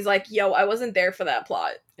Bellamy's like, yo, I wasn't there for that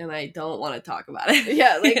plot. And I don't want to talk about it.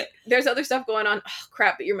 Yeah, like, there's other stuff going on. Oh,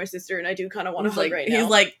 crap, but you're my sister, and I do kind of want to hug right now. He's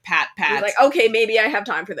like, pat. He's like, okay, maybe I have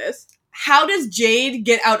time for this. How does Jade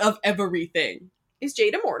get out of everything? Is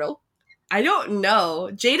Jade immortal? I don't know.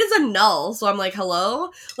 Jade is a null, so I'm like,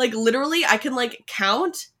 hello? Like, literally, I can, like,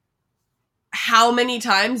 count how many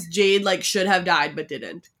times Jade, like, should have died but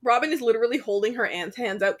didn't. Robin is literally holding her aunt's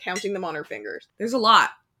hands out, counting them on her fingers. There's a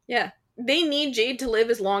lot. Yeah. They need Jade to live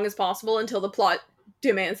as long as possible until the plot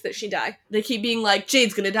demands that she die. They keep being like,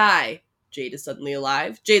 Jade's gonna die. Jade is suddenly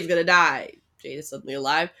alive. Jade's gonna die. Jade is suddenly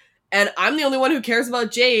alive. And I'm the only one who cares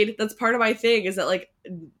about Jade. That's part of my thing, is that, like,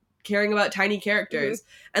 caring about tiny characters.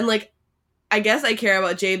 Mm-hmm. And, like, I guess I care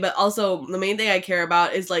about Jade, but also the main thing I care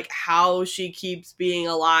about is, like, how she keeps being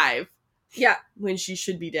alive. Yeah. When she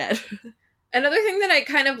should be dead. Another thing that I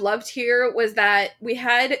kind of loved here was that we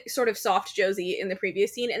had sort of soft Josie in the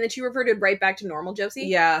previous scene, and then she reverted right back to normal Josie.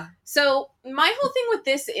 Yeah. So my whole thing with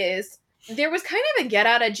this is there was kind of a get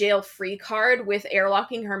out of jail free card with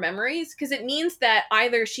airlocking her memories, because it means that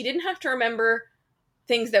either she didn't have to remember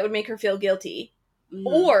things that would make her feel guilty,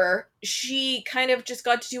 or she kind of just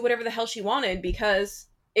got to do whatever the hell she wanted because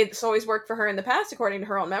it's always worked for her in the past according to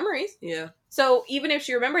her own memories. Yeah. So even if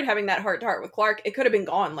she remembered having that heart-to-heart with Clark, it could have been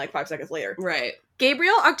gone like 5 seconds later. Right.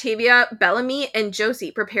 Gabriel, Octavia, Bellamy, and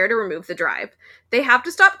Josie prepare to remove the drive. They have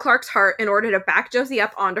to stop Clark's heart in order to back Josie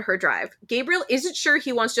up onto her drive. Gabriel isn't sure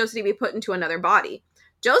he wants Josie to be put into another body.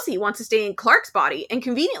 Josie wants to stay in Clark's body and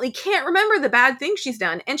conveniently can't remember the bad things she's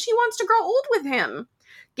done, and she wants to grow old with him.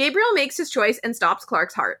 Gabriel makes his choice and stops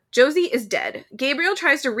Clark's heart. Josie is dead. Gabriel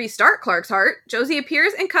tries to restart Clark's heart. Josie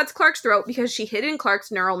appears and cuts Clark's throat because she hid in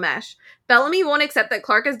Clark's neural mesh. Bellamy won't accept that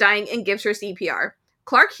Clark is dying and gives her CPR.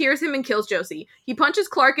 Clark hears him and kills Josie. He punches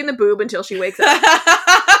Clark in the boob until she wakes up.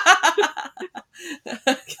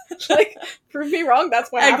 Like, prove me wrong,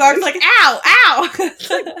 that's what happens. And Clark's like, ow!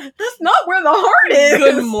 Like, that's not where the heart is!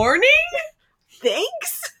 Good morning?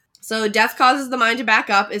 Thanks? So death causes the mind to back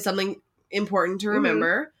up is something important to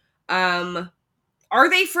remember. Are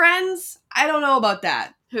they friends? I don't know about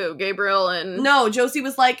that. Who, Gabriel and... No, Josie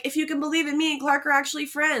was like, if you can believe it, me and Clark are actually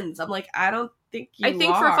friends. I'm like, I don't think you are. I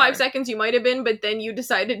think for 5 seconds you might have been, but then you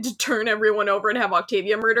decided to turn everyone over and have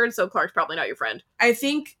Octavia murdered, so Clark's probably not your friend. I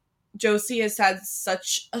think Josie has had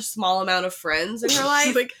such a small amount of friends in her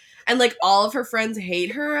life. Like, and, like, all of her friends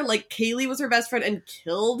hate her. Like, Kaylee was her best friend and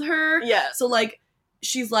killed her. Yeah. So, like,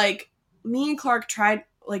 she's like, me and Clark tried...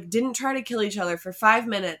 like, didn't try to kill each other for 5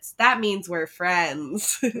 minutes, that means we're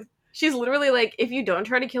friends. She's literally like, if you don't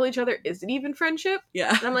try to kill each other, is it even friendship? Yeah.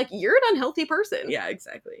 And I'm like, you're an unhealthy person. Yeah,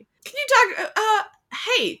 exactly. Can you talk,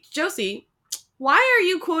 hey, Josie, why are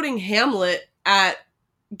you quoting Hamlet at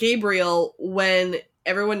Gabriel when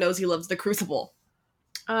everyone knows he loves The Crucible?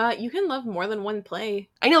 You can love more than one play.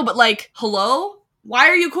 I know, but like, hello? Why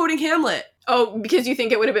are you quoting Hamlet? Oh, because you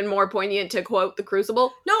think it would have been more poignant to quote The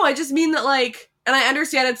Crucible? No, I just mean that, like, and I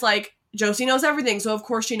understand it's like, Josie knows everything, so of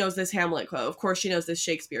course she knows this Hamlet quote. Of course she knows this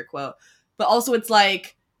Shakespeare quote. But also it's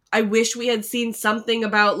like, I wish we had seen something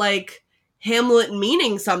about, like, Hamlet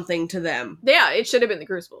meaning something to them. Yeah, it should have been The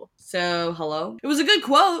Crucible. So, hello? It was a good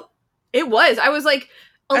quote. It was. I was like,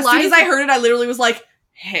 Eliza... As soon as I heard it, I literally was like,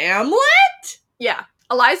 Hamlet? Yeah.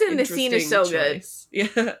 Eliza in this scene is so choice. Good.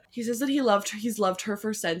 Yeah. He says that he's loved her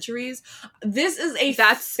for centuries. This is a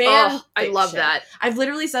fan I love that. I've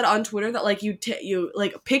literally said on Twitter that, like, you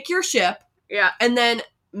like, pick your ship. Yeah. And then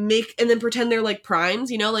pretend they're, like,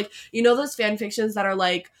 primes, you know? Like, you know those fan fictions that are,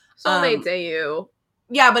 like... Soulmates AU.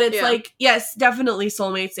 Yeah, but it's like, yes, definitely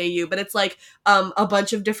Soulmates AU, but it's like, a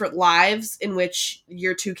bunch of different lives in which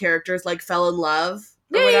your two characters, like, fell in love.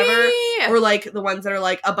 Or whatever, or like the ones that are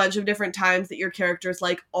like a bunch of different times that your characters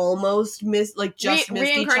like almost missed each other.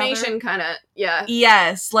 Reincarnation kind of, yeah.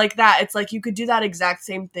 Yes, like that. It's like you could do that exact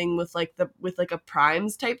same thing with like a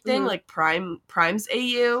primes type thing, like primes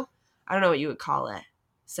AU. I don't know what you would call it.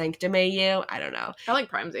 Sanctum AU? I don't know. I like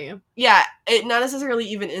primes AU. Yeah, it not necessarily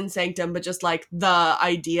even in Sanctum, but just like the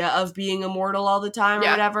idea of being immortal all the time or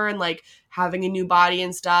whatever, and like having a new body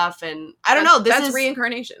and stuff. And I don't know. That's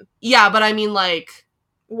reincarnation. Yeah, but I mean like.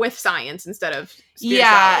 With science instead of spirituality.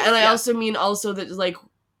 Yeah, and I also mean that, like,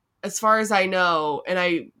 as far as I know, and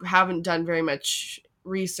I haven't done very much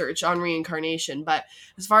research on reincarnation, but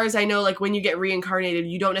as far as I know, like, when you get reincarnated,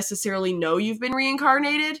 you don't necessarily know you've been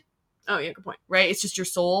reincarnated. Oh, yeah, good point. Right? It's just your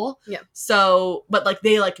soul. Yeah. So, but, like,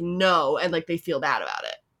 they, like, know, and, like, they feel bad about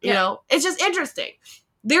it. You know? It's just interesting.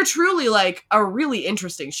 They're truly, like, a really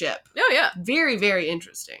interesting ship. Oh, yeah. Very, very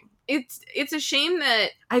interesting. It's a shame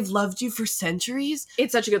that... I've loved you for centuries?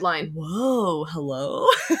 It's such a good line. Whoa, hello?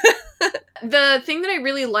 The thing that I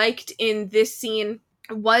really liked in this scene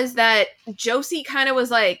was that Josie kind of was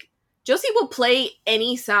like... Josie will play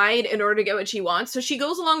any side in order to get what she wants, so she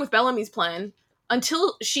goes along with Bellamy's plan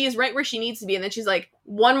until she is right where she needs to be, and then she's like,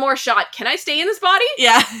 one more shot. Can I stay in this body?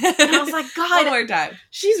 Yeah. And I was like, God. One more time.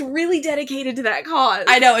 She's really dedicated to that cause.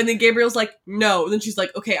 I know, and then Gabriel's like, no. And then she's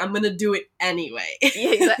like, okay, I'm gonna do it anyway. Yeah,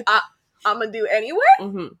 he's like, I'm gonna do it anyway?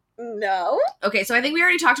 Mm-hmm. No. Okay, so I think we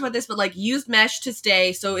already talked about this, but like, used mesh to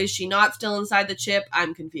stay, so is she not still inside the chip?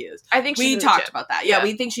 I'm confused. I think we talked about that. Yeah,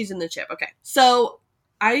 we think she's in the chip. Okay. So...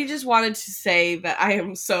 I just wanted to say that I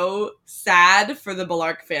am so sad for the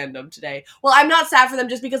Bellark fandom today. Well, I'm not sad for them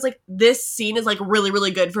just because, like, this scene is, like, really,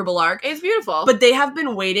 really good for Bellark. It's beautiful. But they have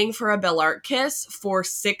been waiting for a Bellark kiss for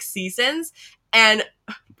 6 seasons, and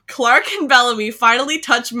Clark and Bellamy finally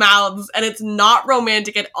touch mouths, and it's not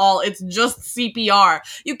romantic at all. It's just CPR.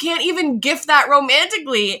 You can't even gift that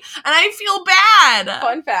romantically, and I feel bad.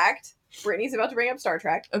 Fun fact. Brittany's about to bring up Star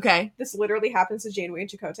Trek. Okay. This literally happens to Janeway and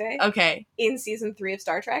Chakotay. Okay. In season 3 of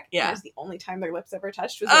Star Trek. Yeah. It was the only time their lips ever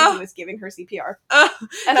touched was when he was giving her CPR.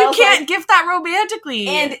 And you can't gift that romantically.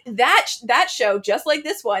 And that show, just like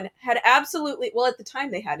this one, had absolutely... Well, at the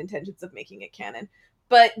time they had intentions of making it canon.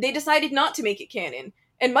 But they decided not to make it canon.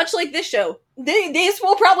 And much like this show, this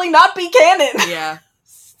will probably not be canon. Yeah.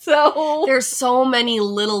 So... There's so many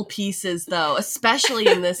little pieces, though, especially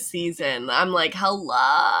in this season. I'm like,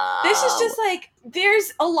 hello. This is just like,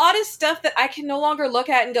 there's a lot of stuff that I can no longer look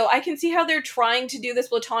at and go, I can see how they're trying to do this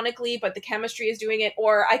platonically, but the chemistry is doing it,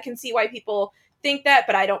 or I can see why people think that,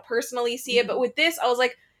 but I don't personally see it. But with this, I was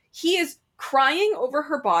like, he is crying over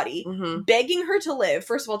her body, begging her to live.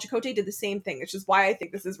 First of all, Chakotay did the same thing, which is why I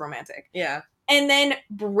think this is romantic. Yeah. And then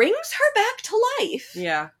brings her back to life.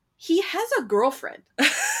 Yeah. He has a girlfriend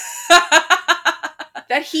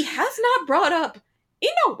that he has not brought up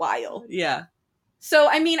in a while. Yeah. So,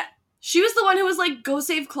 I mean... She was the one who was like, go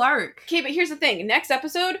save Clark. Okay, but here's the thing. Next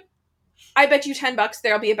episode, I bet you $10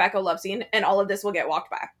 there'll be a Becca love scene, and all of this will get walked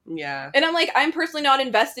back. Yeah. And I'm like, I'm personally not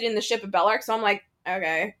invested in the ship of Bellark, so I'm like,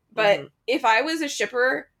 okay. But if I was a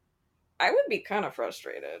shipper, I would be kind of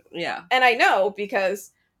frustrated. Yeah. And I know, because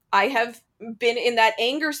I have been in that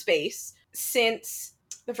anger space since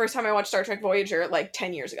the first time I watched Star Trek Voyager, like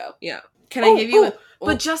 10 years ago. Yeah. Can I give you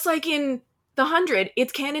But just like in The 100,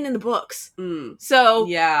 it's canon in the books. Mm. So,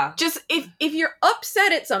 yeah. Just, if you're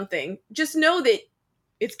upset at something, just know that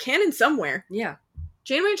it's canon somewhere. Yeah.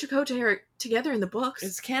 Janeway and Chakotay are together in the books.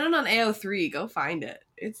 It's canon on AO3. Go find it.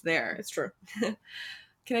 It's there. It's true.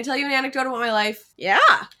 Can I tell you an anecdote about my life? Yeah.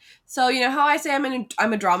 So, you know how I say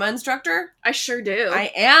I'm a drama instructor? I sure do.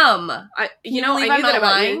 I am. I I knew I'm that not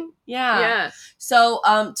about lying. you. Yeah. So,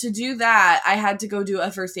 to do that, I had to go do a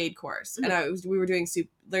first aid course, and we were doing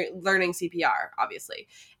learning CPR, obviously.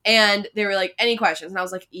 And they were like, "Any questions?" And I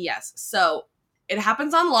was like, "Yes." So, it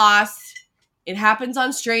happens on Lost. It happens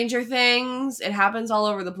on Stranger Things. It happens all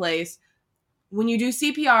over the place. When you do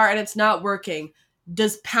CPR and it's not working,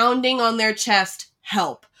 does pounding on their chest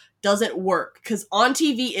help? Does it work? Because on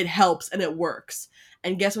TV, it helps and it works.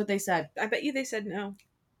 And guess what they said? I bet you they said no.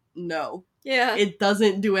 No. Yeah. It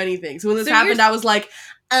doesn't do anything. So when this happened, I was like,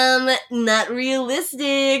 not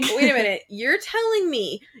realistic. Wait a minute. You're telling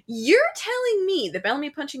me the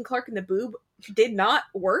Bellamy punching Clark in the boob did not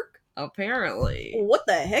work? Apparently. What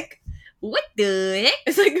the heck? What the heck?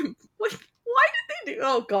 It's like, what? Why did they do?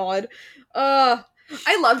 Oh God.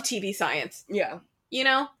 I love TV science. Yeah. You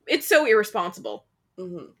know, it's so irresponsible.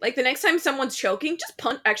 Mm-hmm. Like the next time someone's choking, just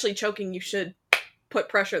punch. Actually, choking, you should put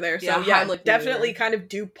pressure there. So yeah, definitely kind of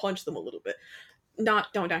do punch them a little bit.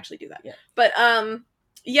 Don't actually do that. Yeah. But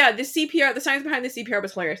yeah, the CPR, the science behind the CPR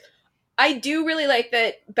was hilarious. I do really like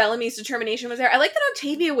that Bellamy's determination was there. I like that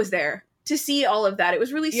Octavia was there to see all of that. It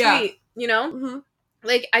was really sweet, you know? Mm-hmm.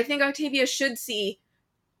 Like, I think Octavia should see,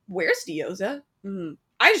 where's Dioza? Mm-hmm.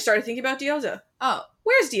 I just started thinking about Dioza. Oh.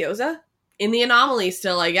 Where's Dioza? In the anomaly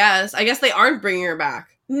still, I guess. I guess they aren't bringing her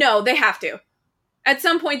back. No, they have to. At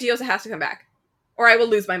some point, Dioza has to come back. Or I will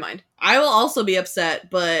lose my mind. I will also be upset,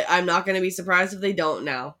 but I'm not going to be surprised if they don't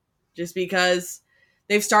now. Just because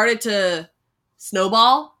they've started to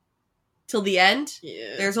snowball till the end.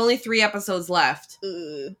 Yeah. There's only 3 episodes left.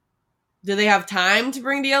 Do they have time to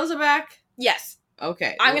bring Dioza back? Yes.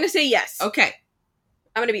 Okay. I'm going to say yes. Okay.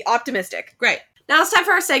 I'm going to be optimistic. Great. Now it's time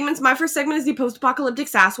for our segments. My first segment is the Post-Apocalyptic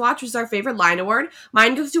Sass Watch, which is our favorite line award.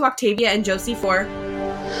 Mine goes to Octavia and Josie for...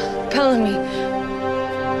 Bellamy.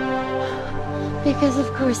 Because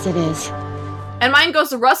of course it is. And mine goes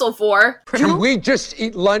to Russell for... Can we just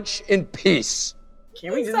eat lunch in peace?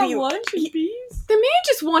 Can we just Some eat lunch in peace? The man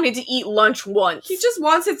just wanted to eat lunch once. He just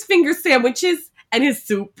wants his finger sandwiches and his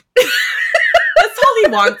soup. That's all he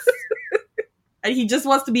wants. And he just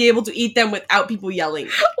wants to be able to eat them without people yelling.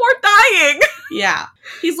 Or dying. Yeah.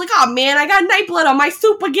 He's like, oh man, I got night blood on my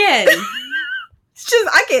soup again. It's just,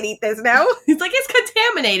 I can't eat this now. He's like, it's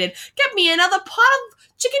contaminated. Get me another pot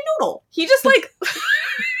of chicken noodle. He just like...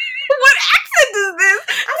 What accent is this?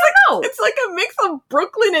 I don't know. It's like a mix of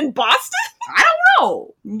Brooklyn and Boston? I don't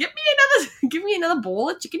know. Give me another bowl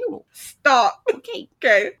of chicken noodle. Stop. Okay.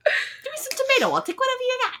 Okay. Give me some tomato. I'll take whatever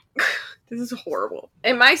you got. This is horrible.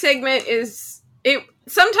 And my segment is...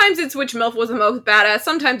 Sometimes it's which MILF was the most badass.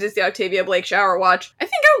 Sometimes it's the Octavia Blake shower watch. I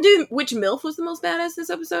think I'll do which MILF was the most badass this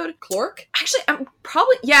episode. Clark? Actually, I'm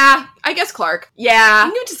probably... Yeah, I guess Clark. Yeah. You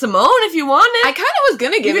can give it to Simone if you want it. I kind of was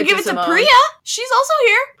gonna give it to Simone. Priya. She's also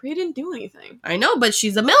here. Priya didn't do anything. I know, but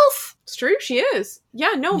she's a MILF. It's true, she is.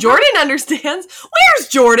 Yeah, no. Jordan understands. Where's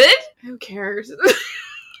Jordan? Who cares?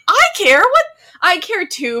 I care. What? I care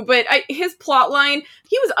too, but his plot line,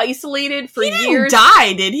 he was isolated for years. He didn't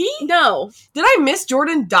die, did he? No. Did I miss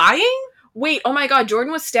Jordan dying? Wait, oh my god,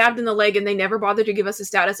 Jordan was stabbed in the leg and they never bothered to give us a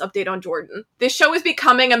status update on Jordan. This show is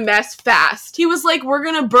becoming a mess fast. He was like, we're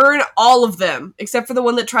gonna burn all of them, except for the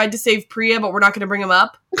one that tried to save Priya, but we're not gonna bring him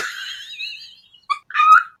up.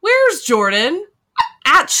 Where's Jordan?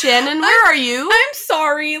 At Shannon, where are you? I'm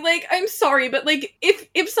sorry, but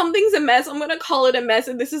if something's a mess, I'm gonna call it a mess,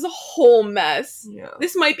 and this is a whole mess. Yeah.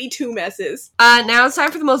 This might be 2 messes. Now it's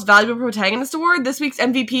time for the most valuable protagonist award. This week's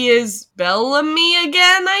MVP is Bellamy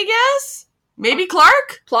again, I guess? Maybe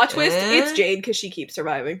Clark? Plot twist, it's Jade, because she keeps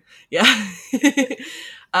surviving. Yeah.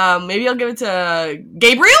 Maybe I'll give it to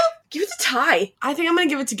Gabriel? Give it to Ty. I think I'm gonna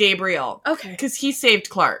give it to Gabriel. Okay. Because he saved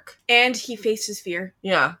Clark. And he faced his fear.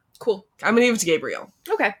 Yeah. Cool. I'm gonna give it to Gabriel.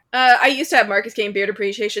 Okay. I used to have Marcus Kane beard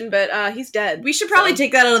appreciation, but he's dead. We should probably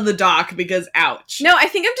take that out of the doc because ouch. No, I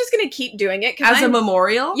think I'm just gonna keep doing it. As a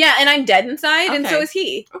memorial? Yeah, and I'm dead inside, and Okay. so is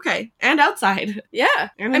he. Okay. And outside. Yeah.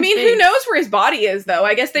 And I in mean, space. who knows where his body is, though?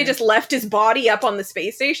 I guess they just left his body up on the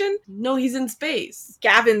space station? No, he's in space.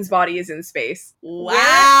 Gavin's body is in space. Wow.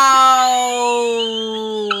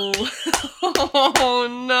 Oh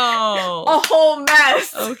no. A whole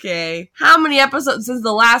mess. Okay. How many episodes since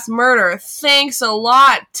the last murder? Thanks a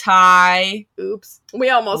lot, Ty. Oops. We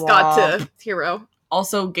almost got to Hero.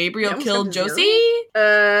 Also, Gabriel We killed almost got to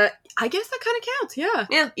Josie? I guess that kind of counts, yeah.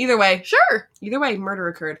 Yeah, either way. Sure. Either way, murder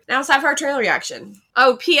occurred. Now it's time for our trailer reaction.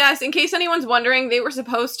 Oh, P.S., in case anyone's wondering, they were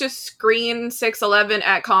supposed to screen 6/11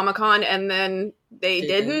 at Comic-Con, and then they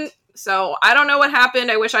didn't. So, I don't know what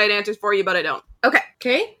happened. I wish I had answers for you, but I don't. Okay.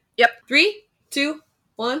 Okay? Yep. 3, 2,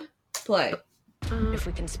 1, play. If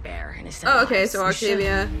we can spare innocent Oh, okay, lives, so we should.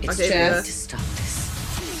 Octavia. It's Octavia. just to stop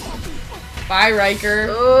this. Bye, Riker.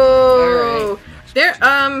 Oh. There,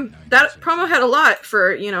 that promo had a lot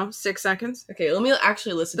for, 6 seconds. Okay, let me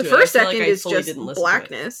actually listen The to it. first I feel second like I is fully just didn't listen to it.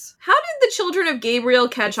 blackness. How did the children of Gabriel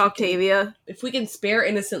catch Octavia? If we can spare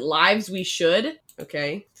innocent lives, we should.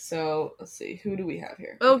 Okay, so let's see. Who do we have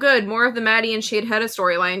here? Oh, good. More of the Maddie and Shade Hedda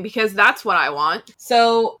storyline, because that's what I want.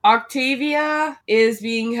 So Octavia is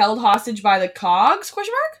being held hostage by the Cogs? ?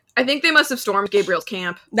 I think they must have stormed Gabriel's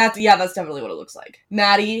camp. That's definitely what it looks like.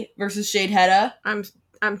 Maddie versus Shade Hedda.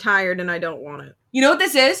 I'm tired and I don't want it. You know what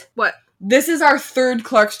this is? What? This is our third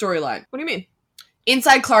Clark storyline. What do you mean?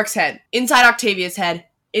 Inside Clark's head, inside Octavia's head,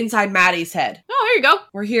 inside Maddie's head. Oh, there you go.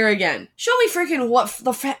 We're here again. Show me freaking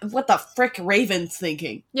what the frick Raven's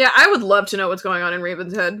thinking. Yeah, I would love to know what's going on in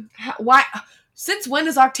Raven's head. Why? Since when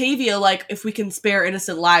is Octavia like, if we can spare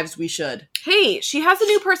innocent lives, we should? Hey, she has a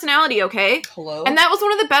new personality, okay? Hello? And that was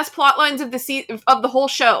one of the best plot lines of the whole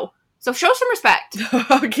show. So show some respect.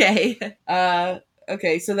 Okay.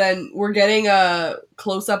 Okay, so then we're getting a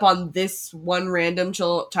close-up on this one random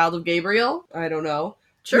child of Gabriel. I don't know.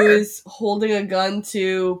 Sure. Who is holding a gun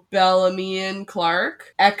to Bellamy and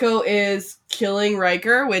Clark. Echo is killing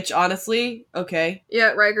Riker, which honestly, okay.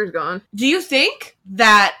 Yeah, Riker's gone. Do you think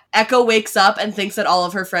that Echo wakes up and thinks that all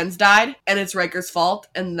of her friends died and it's Riker's fault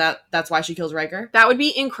and that's why she kills Riker? That would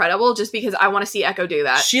be incredible just because I want to see Echo do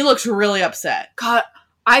that. She looks really upset. God,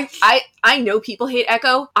 I know people hate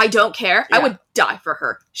Echo. I don't care. Yeah. I would die for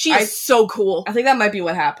her. She is so cool. I think that might be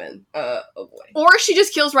what happened. Oh boy. Or she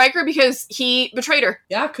just kills Riker because he betrayed her.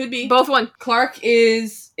 Yeah, could be. Both one. Clark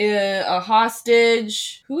is a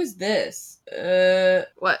hostage. Who is this?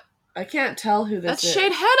 What? I can't tell who this That's is.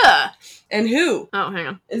 Shade Hedda. And who? Oh, hang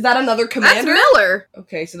on. Is that another commander? That's Miller.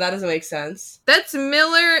 Okay, so that doesn't make sense. That's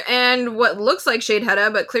Miller and what looks like Shade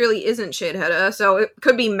Hedda, but clearly isn't Shade Hedda. So it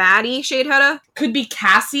could be Maddie Shade Hedda. Could be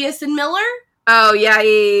Cassius and Miller? Oh,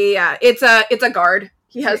 yeah. It's a guard.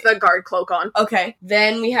 He has the guard cloak on. Okay.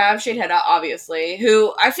 Then we have Shade Hedda, obviously,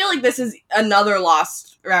 who I feel like this is another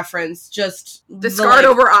Lost reference. Just The scarred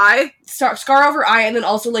over eye. Scar over eye, and then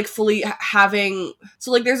also like fully having.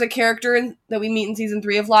 So like, there's a character that we meet in season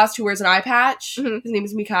 3 of Lost who wears an eye patch. Mm-hmm. His name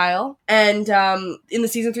is Mikhail, and in the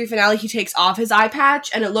season 3 finale, he takes off his eye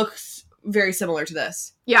patch, and it looks very similar to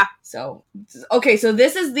this. Yeah. So okay, so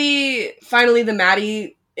this is finally the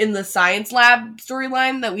Maddie in the science lab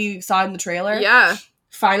storyline that we saw in the trailer. Yeah.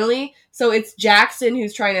 Finally. So it's Jackson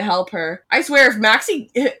who's trying to help her. I swear if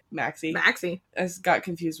Maxie. Maxie. I got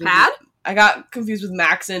confused with Pad? I got confused with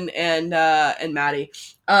Maxon and Maddie.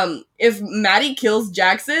 If Maddie kills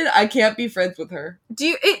Jackson, I can't be friends with her.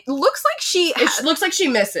 It looks like It looks like she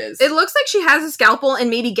misses. It looks like she has a scalpel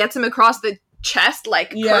and maybe gets him across the chest,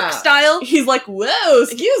 like Kirk style. He's like, whoa,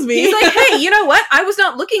 excuse me. He's like, hey, you know what? I was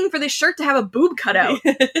not looking for this shirt to have a boob cutout.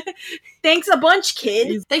 Thanks a bunch,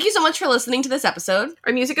 kid. Thank you so much for listening to this episode.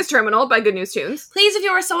 Our music is Terminal by Good News Tunes. Please, if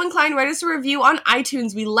you are so inclined, write us a review on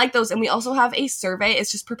iTunes. We like those, and we also have a survey.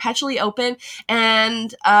 It's just perpetually open,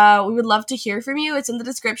 and we would love to hear from you. It's in the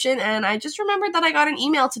description, and I just remembered that I got an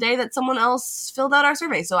email today that someone else filled out our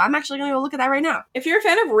survey, so I'm actually going to go look at that right now. If you're a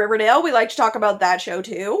fan of Riverdale, we like to talk about that show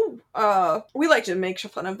too. We like to make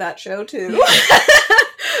fun of that show too.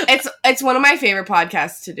 It's one of my favorite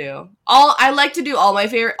podcasts to do. I like to do all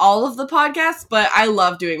of the podcasts, but I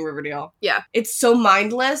love doing Riverdale. Yeah. It's so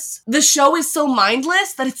mindless. The show is so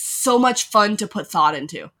mindless that it's so much fun to put thought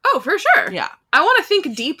into. Oh, for sure. Yeah. I want to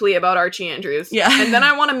think deeply about Archie Andrews. Yeah. And then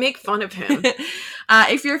I want to make fun of him.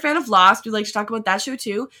 If you're a fan of Lost, we'd like to talk about that show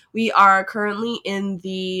too. We are currently in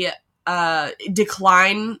the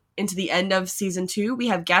decline into the end of season 2. We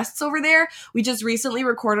have guests over there. We just recently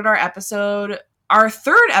recorded our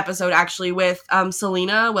third episode actually with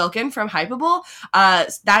Selena Wilkin from Hypable.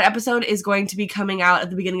 That episode is going to be coming out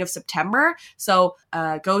at the beginning of September. So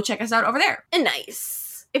go check us out over there. Nice.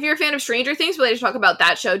 If you're a fan of Stranger Things, we like to talk about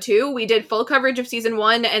that show too. We did full coverage of season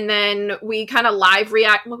 1, and then we kind of live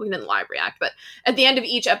react. Well, we didn't live react, but at the end of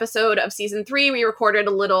each episode of season 3, we recorded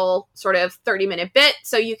a little sort of 30-minute bit,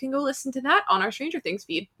 so you can go listen to that on our Stranger Things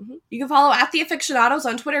feed. Mm-hmm. You can follow at the AFICTIONADOS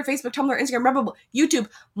on Twitter, Facebook, Tumblr, Instagram, Rebel, YouTube,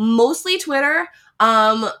 mostly Twitter.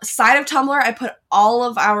 Side of Tumblr, I put all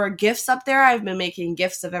of our GIFs up there. I've been making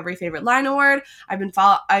GIFs of every favorite line award. I've been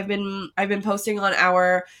posting on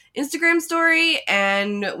our Instagram story,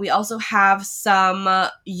 and we also have some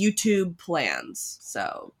YouTube plans.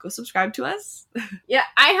 So go subscribe to us. Yeah,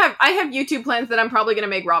 I have YouTube plans that I'm probably going to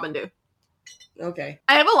make Robin do. Okay.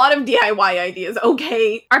 I have a lot of DIY ideas,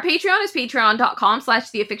 okay? Our Patreon is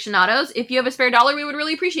patreon.com/theafictionados. If you have a spare dollar, we would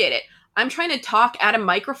really appreciate it. I'm trying to talk at a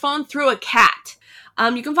microphone through a cat.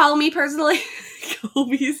 You can follow me personally.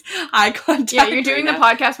 Colby's eye contact. Yeah, you're doing the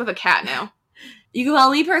podcast with a cat now. You can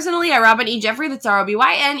follow me personally at Robin E. Jeffrey, that's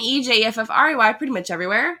ROBYNEJFFREY, pretty much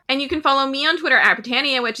everywhere. And you can follow me on Twitter at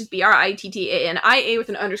Britannia, which is BRITTANIA with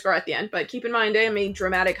an underscore at the end. But keep in mind, I am a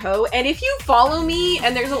dramatic hoe. And if you follow me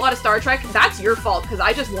and there's a lot of Star Trek, that's your fault, because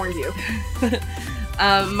I just warned you.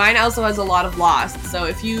 Mine also has a lot of Lost, so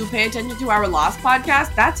if you pay attention to our Lost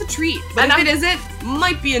podcast, that's a treat. But if it isn't,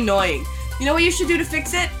 might be annoying. You know what you should do to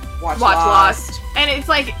fix it? Watch Lost. And it's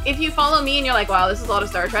like, if you follow me and you're like, wow, this is a lot of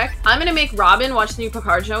Star Trek, I'm gonna make Robin watch the new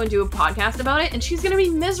Picard show and do a podcast about it, and she's gonna be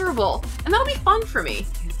miserable. And that'll be fun for me.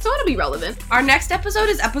 So it'll be relevant. Our next episode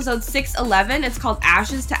is episode 611. It's called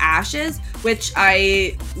Ashes to Ashes, which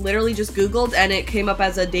I literally just Googled, and it came up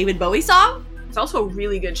as a David Bowie song. It's also a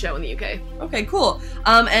really good show in the UK. Okay, cool.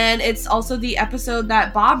 And it's also the episode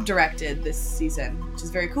that Bob directed this season, which is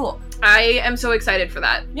very cool. I am so excited for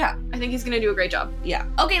that. Yeah. I think he's gonna do a great job. Yeah.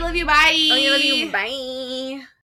 Okay, love you, bye! Oh, yeah, love you, bye!